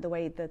and the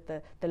way that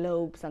the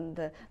lobes and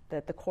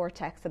the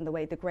cortex and the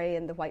way the grey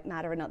and the white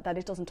matter, and that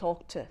it doesn't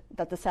talk to,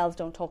 that the cells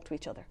don't talk to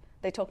each other.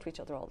 They talk to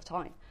each other all the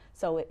time.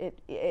 So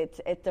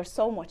there's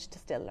so much to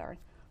still learn.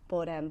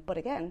 But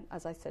again,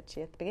 as I said to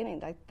you at the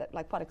beginning,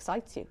 like what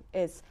excites you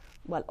is,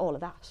 well, all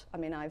of that. I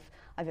mean, I've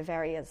a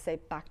very, as I say,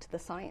 back to the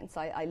science.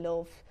 I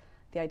love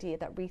the idea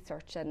that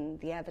research and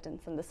the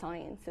evidence and the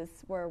science is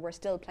where we're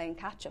still playing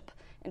catch up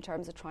in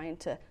terms of trying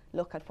to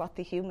look at what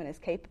the human is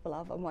capable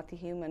of and what the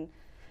human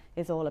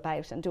is all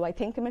about. And do I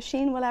think a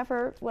machine will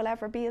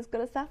ever be as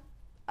good as that?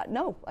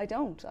 No, I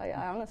don't. I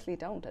honestly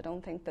don't. I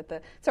don't think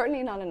that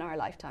certainly not in our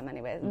lifetime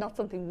anyway. Not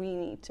something we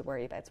need to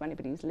worry about. So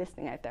anybody who's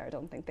listening out there, I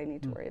don't think they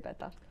need to worry about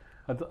that.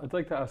 I'd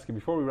like to ask you,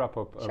 before we wrap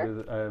up,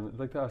 sure. I'd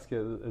like to ask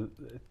you,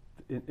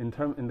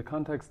 in the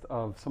context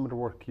of some of the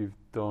work you've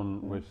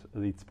done with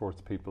elite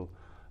sports people,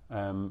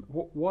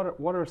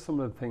 what are some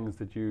of the things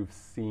that you've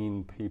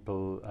seen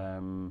people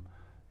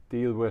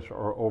deal with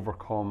or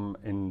overcome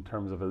in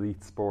terms of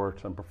elite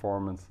sport and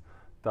performance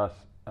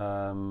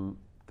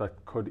that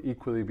could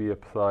equally be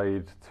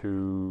applied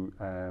to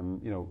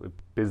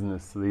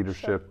business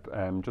leadership,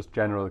 sure. Just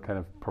general kind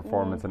of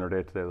performance in our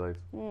day-to-day lives?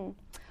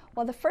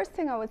 Well, the first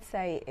thing I would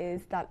say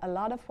is that a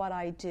lot of what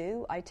I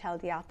do, I tell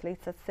the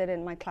athletes that sit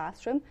in my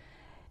classroom,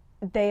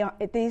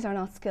 these are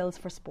not skills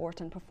for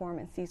sport and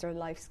performance. These are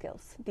life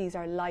skills. These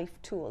are life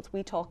tools.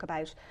 We talk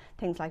about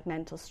things like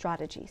mental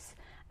strategies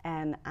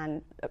and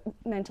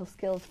mental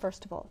skills,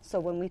 first of all. So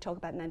when we talk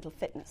about mental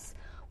fitness,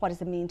 what does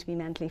it mean to be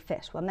mentally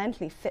fit? Well,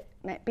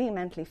 being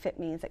mentally fit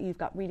means that you've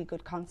got really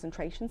good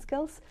concentration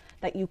skills,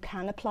 that you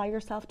can apply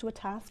yourself to a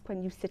task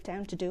when you sit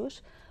down to do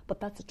it.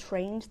 But that's a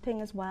trained thing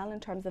as well,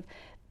 in terms of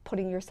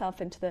putting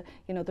yourself into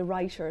the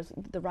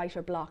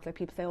writer block. Like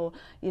people say, oh,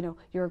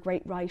 you're a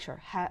great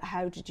writer.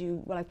 How did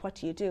you, what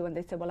do you do? And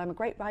they say, well, I'm a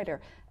great writer.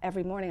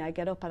 Every morning I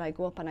get up and I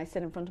go up and I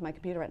sit in front of my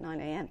computer at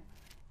 9 a.m.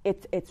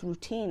 It's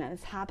routine and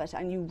it's habit,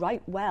 and you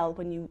write well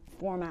when you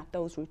format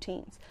those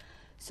routines.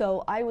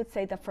 So I would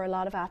say that for a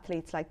lot of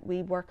athletes, like,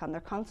 we work on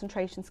their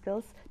concentration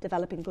skills,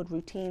 developing good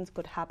routines,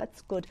 good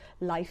habits, good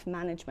life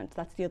management.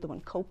 That's the other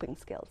one, coping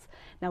skills.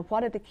 Now,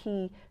 what are the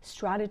key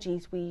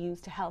strategies we use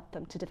to help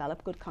them to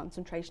develop good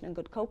concentration and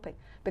good coping?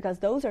 Because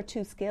those are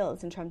two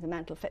skills in terms of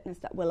mental fitness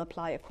that will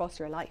apply across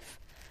your life.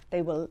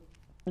 They will,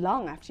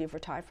 long after you've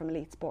retired from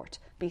elite sport,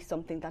 be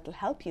something that will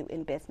help you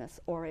in business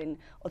or in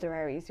other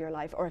areas of your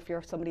life, or if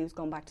you're somebody who's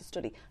going back to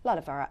study. A lot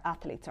of our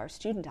athletes are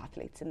student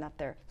athletes, in that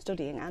they're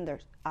studying and they're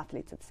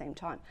athletes at the same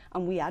time,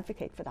 and we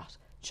advocate for that.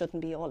 It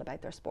shouldn't be all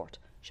about their sport.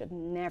 Should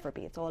never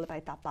be. It's all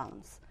about that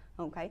balance.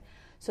 Okay,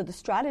 so the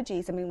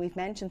strategies, I mean, we've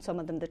mentioned some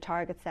of them: the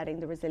target setting,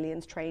 the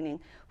resilience training,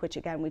 which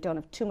again, we don't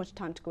have too much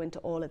time to go into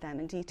all of them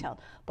in detail,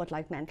 but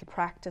like mental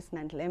practice,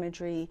 mental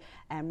imagery,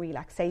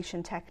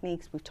 relaxation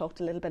techniques. We've talked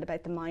a little bit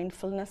about the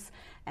mindfulness.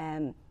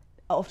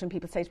 Often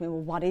people say to me, well,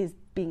 what is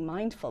being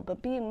mindful?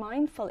 But being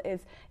mindful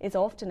is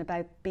often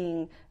about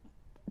being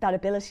that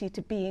ability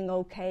to being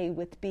okay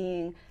with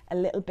being a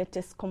little bit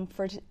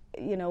discomfort,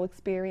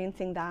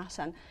 experiencing that,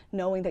 and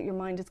knowing that your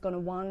mind is going to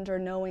wander,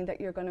 knowing that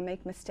you're going to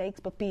make mistakes,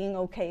 but being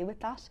okay with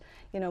that.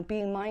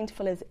 Being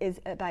mindful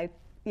is about,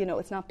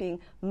 it's not being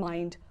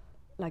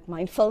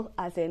mindful,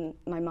 as in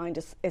my mind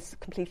is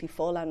completely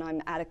full and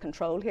I'm out of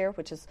control here,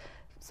 which is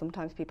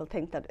sometimes people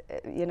think that,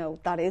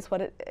 that is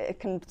what it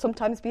can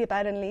sometimes be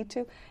about and lead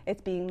to.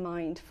 It's being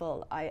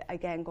mindful.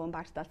 Again, going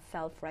back to that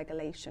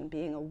self-regulation,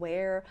 being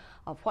aware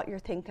of what you're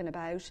thinking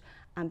about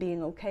and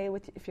being okay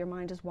with if your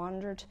mind has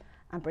wandered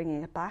and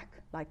bringing it back.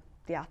 Like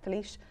the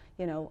athlete,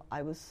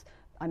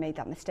 I made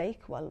that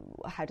mistake. Well,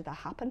 how did that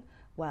happen?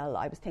 Well,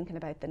 I was thinking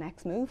about the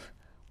next move.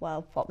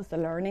 well, what was the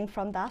learning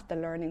from that? The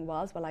learning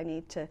was, well, I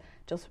need to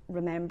just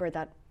remember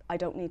that I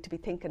don't need to be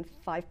thinking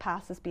 5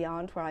 passes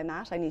beyond where I'm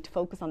at. I need to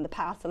focus on the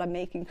pass that I'm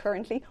making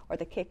currently, or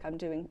the kick I'm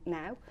doing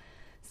now.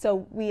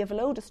 So we have a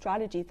load of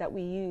strategies that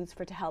we use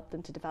to help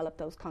them to develop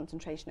those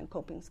concentration and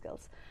coping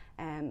skills.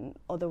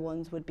 Other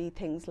ones would be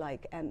things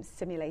like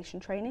simulation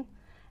training,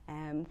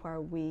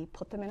 where we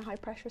put them in high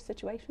pressure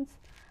situations.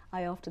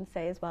 I often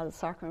say as well,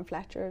 Sarker and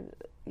Fletcher,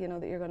 that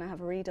you're going to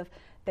have a read of,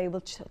 they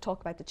will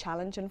talk about the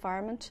challenge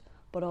environment,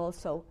 but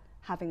also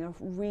having a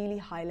really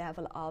high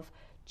level of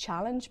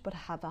challenge, but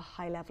have a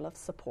high level of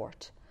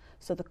support.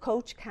 So the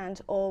coach can't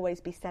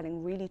always be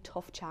setting really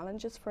tough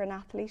challenges for an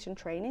athlete in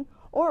training,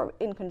 or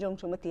in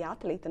conjunction with the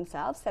athlete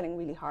themselves, setting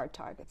really hard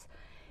targets,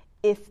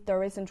 if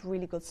there isn't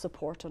really good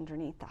support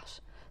underneath that.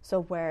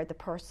 So where the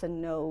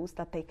person knows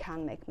that they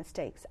can make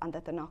mistakes and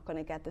that they're not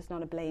going to there's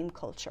not a blame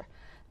culture.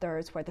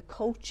 There's where the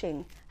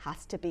coaching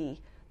has to be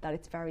that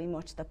it's very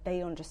much that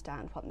they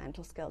understand what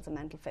mental skills and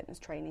mental fitness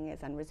training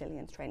is, and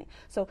resilience training.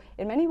 So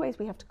in many ways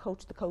we have to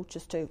coach the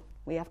coaches too.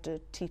 We have to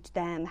teach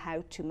them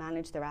how to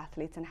manage their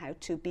athletes and how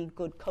to be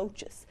good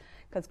coaches,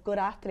 because good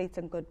athletes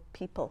and good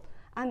people,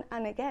 and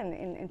again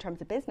in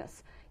terms of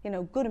business,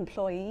 good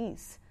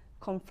employees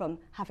come from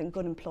having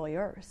good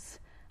employers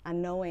and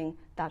knowing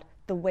that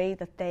the way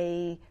that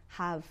they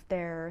have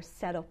their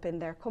setup in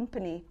their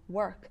company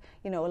work,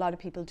 a lot of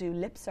people do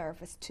lip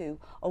service to,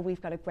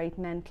 we've got a great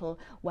mental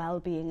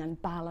well-being and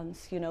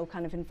balance,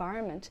 kind of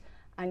environment,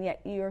 and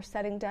yet you're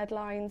setting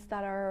deadlines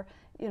that are,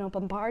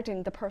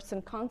 bombarding the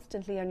person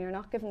constantly, and you're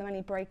not giving them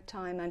any break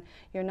time, and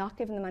you're not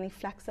giving them any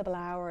flexible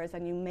hours,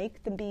 and you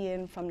make them be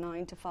in from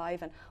 9 to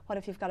 5, and what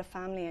if you've got a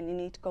family and you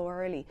need to go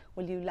early?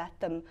 Will you let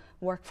them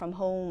work from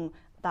home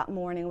that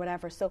morning or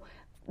whatever? So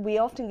we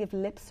often give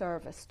lip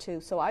service too.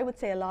 So I would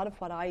say a lot of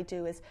what I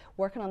do is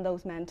working on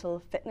those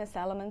mental fitness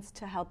elements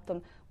to help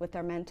them with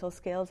their mental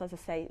skills, as I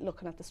say,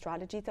 looking at the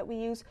strategies that we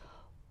use,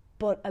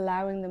 but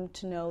allowing them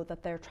to know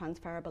that they're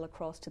transferable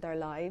across to their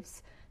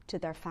lives, to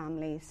their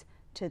families,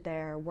 to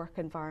their work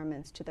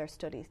environments, to their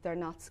studies. They're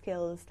not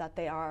skills that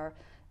they are,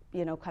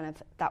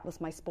 that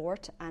was my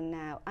sport and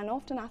now. And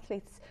often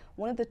athletes,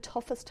 one of the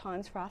toughest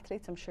times for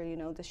athletes, I'm sure you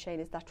know this, Shane,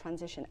 is that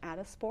transition out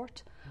of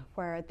sport,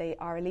 where they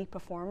are elite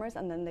performers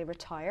and then they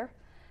retire.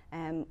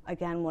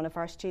 Again, one of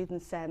our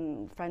students,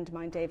 friend of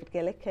mine, David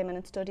Gillick, came in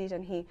and studied,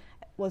 and he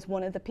was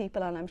one of the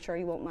people, and I'm sure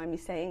you won't mind me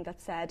saying,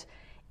 that said,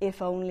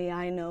 if only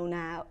I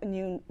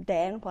knew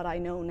then what I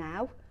know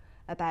now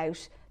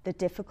about the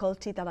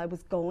difficulty that I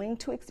was going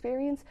to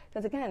experience.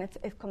 Because again,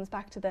 it comes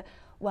back to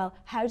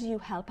how do you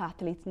help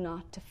athletes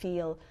not to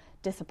feel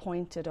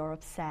disappointed or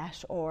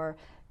upset or,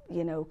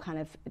 kind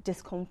of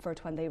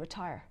discomfort when they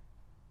retire?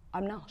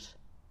 I'm not.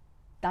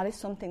 That is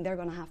something they're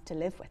going to have to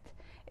live with.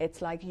 It's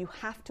like you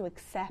have to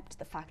accept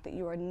the fact that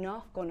you are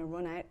not going to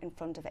run out in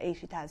front of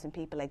 80,000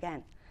 people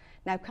again.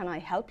 Now, can I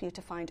help you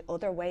to find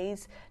other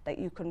ways that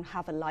you can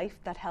have a life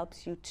that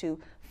helps you to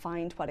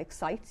find what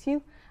excites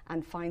you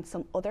and find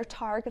some other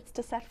targets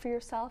to set for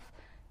yourself?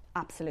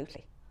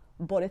 Absolutely.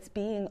 But it's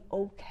being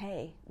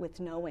okay with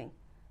knowing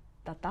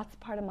that that's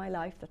part of my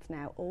life that's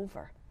now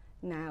over.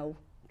 Now,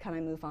 can I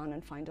move on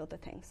and find other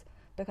things?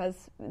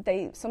 Because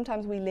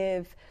sometimes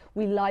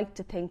we like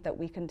to think that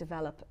we can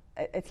develop,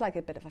 it's like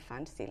a bit of a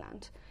fantasy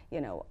land.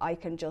 I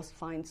can just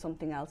find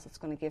something else that's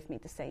going to give me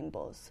the same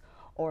buzz,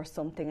 or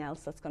something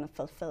else that's going to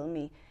fulfill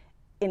me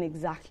in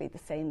exactly the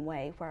same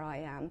way, where I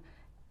am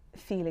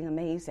feeling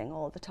amazing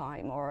all the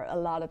time, or a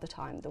lot of the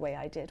time the way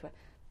I did.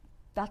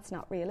 That's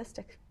not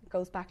realistic. It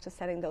goes back to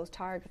setting those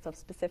targets of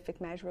specific,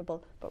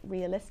 measurable, but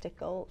realistic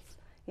goals.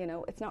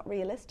 It's not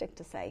realistic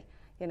to say,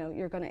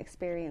 you're going to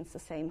experience the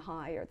same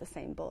high or the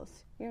same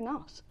buzz. You're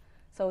not.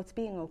 So it's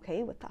being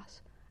okay with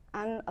that.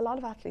 And a lot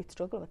of athletes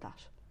struggle with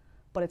that.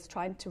 But it's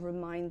trying to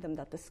remind them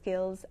that the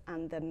skills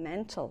and the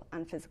mental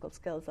and physical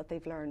skills that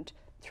they've learned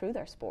through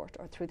their sport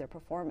or through their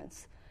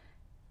performance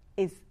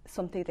is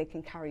something they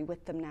can carry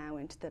with them now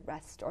into the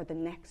rest or the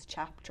next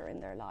chapter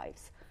in their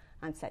lives,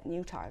 and set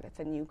new targets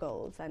and new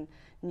goals and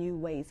new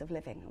ways of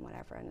living and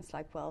whatever. And it's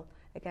like, well,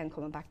 again,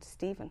 coming back to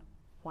Stephen,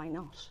 why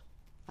not?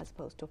 As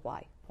opposed to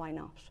why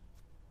not?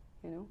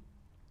 I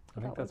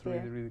think that's a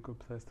really, really good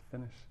place to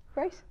finish.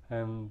 Great.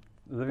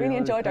 Olivia, really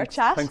enjoyed our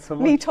chat. Thanks so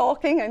much. Me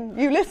talking and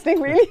you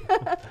listening, really.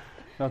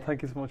 No,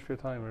 thank you so much for your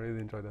time. I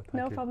really enjoyed that.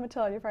 No problem at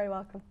all. You're very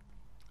welcome.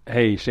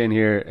 Hey, Shane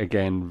here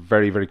again.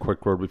 Very, very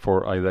quick word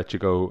before I let you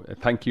go.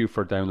 Thank you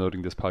for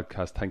downloading this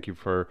podcast. Thank you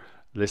for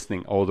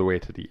listening all the way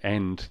to the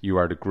end. You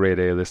are the grade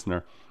A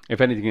listener. If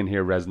anything in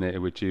here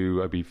resonated with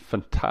you, I'd be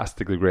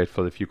fantastically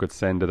grateful if you could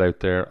send it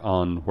out there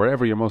on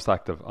wherever you're most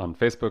active, on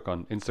Facebook,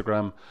 on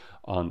Instagram,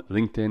 on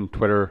LinkedIn,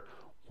 Twitter,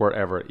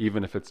 wherever,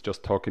 even if it's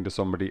just talking to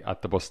somebody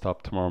at the bus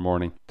stop tomorrow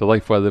morning. The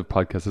Life Well Lived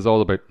podcast is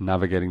all about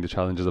navigating the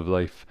challenges of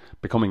life,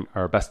 becoming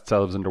our best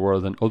selves in the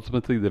world, and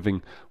ultimately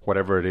living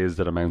whatever it is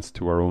that amounts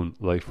to our own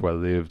life well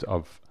lived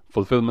of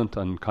fulfillment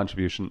and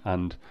contribution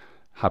and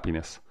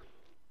happiness.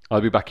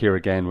 I'll be back here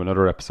again with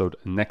another episode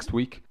next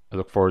week. I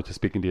look forward to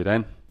speaking to you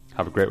then.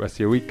 Have a great rest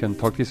of your week and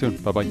talk to you soon.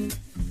 Bye bye.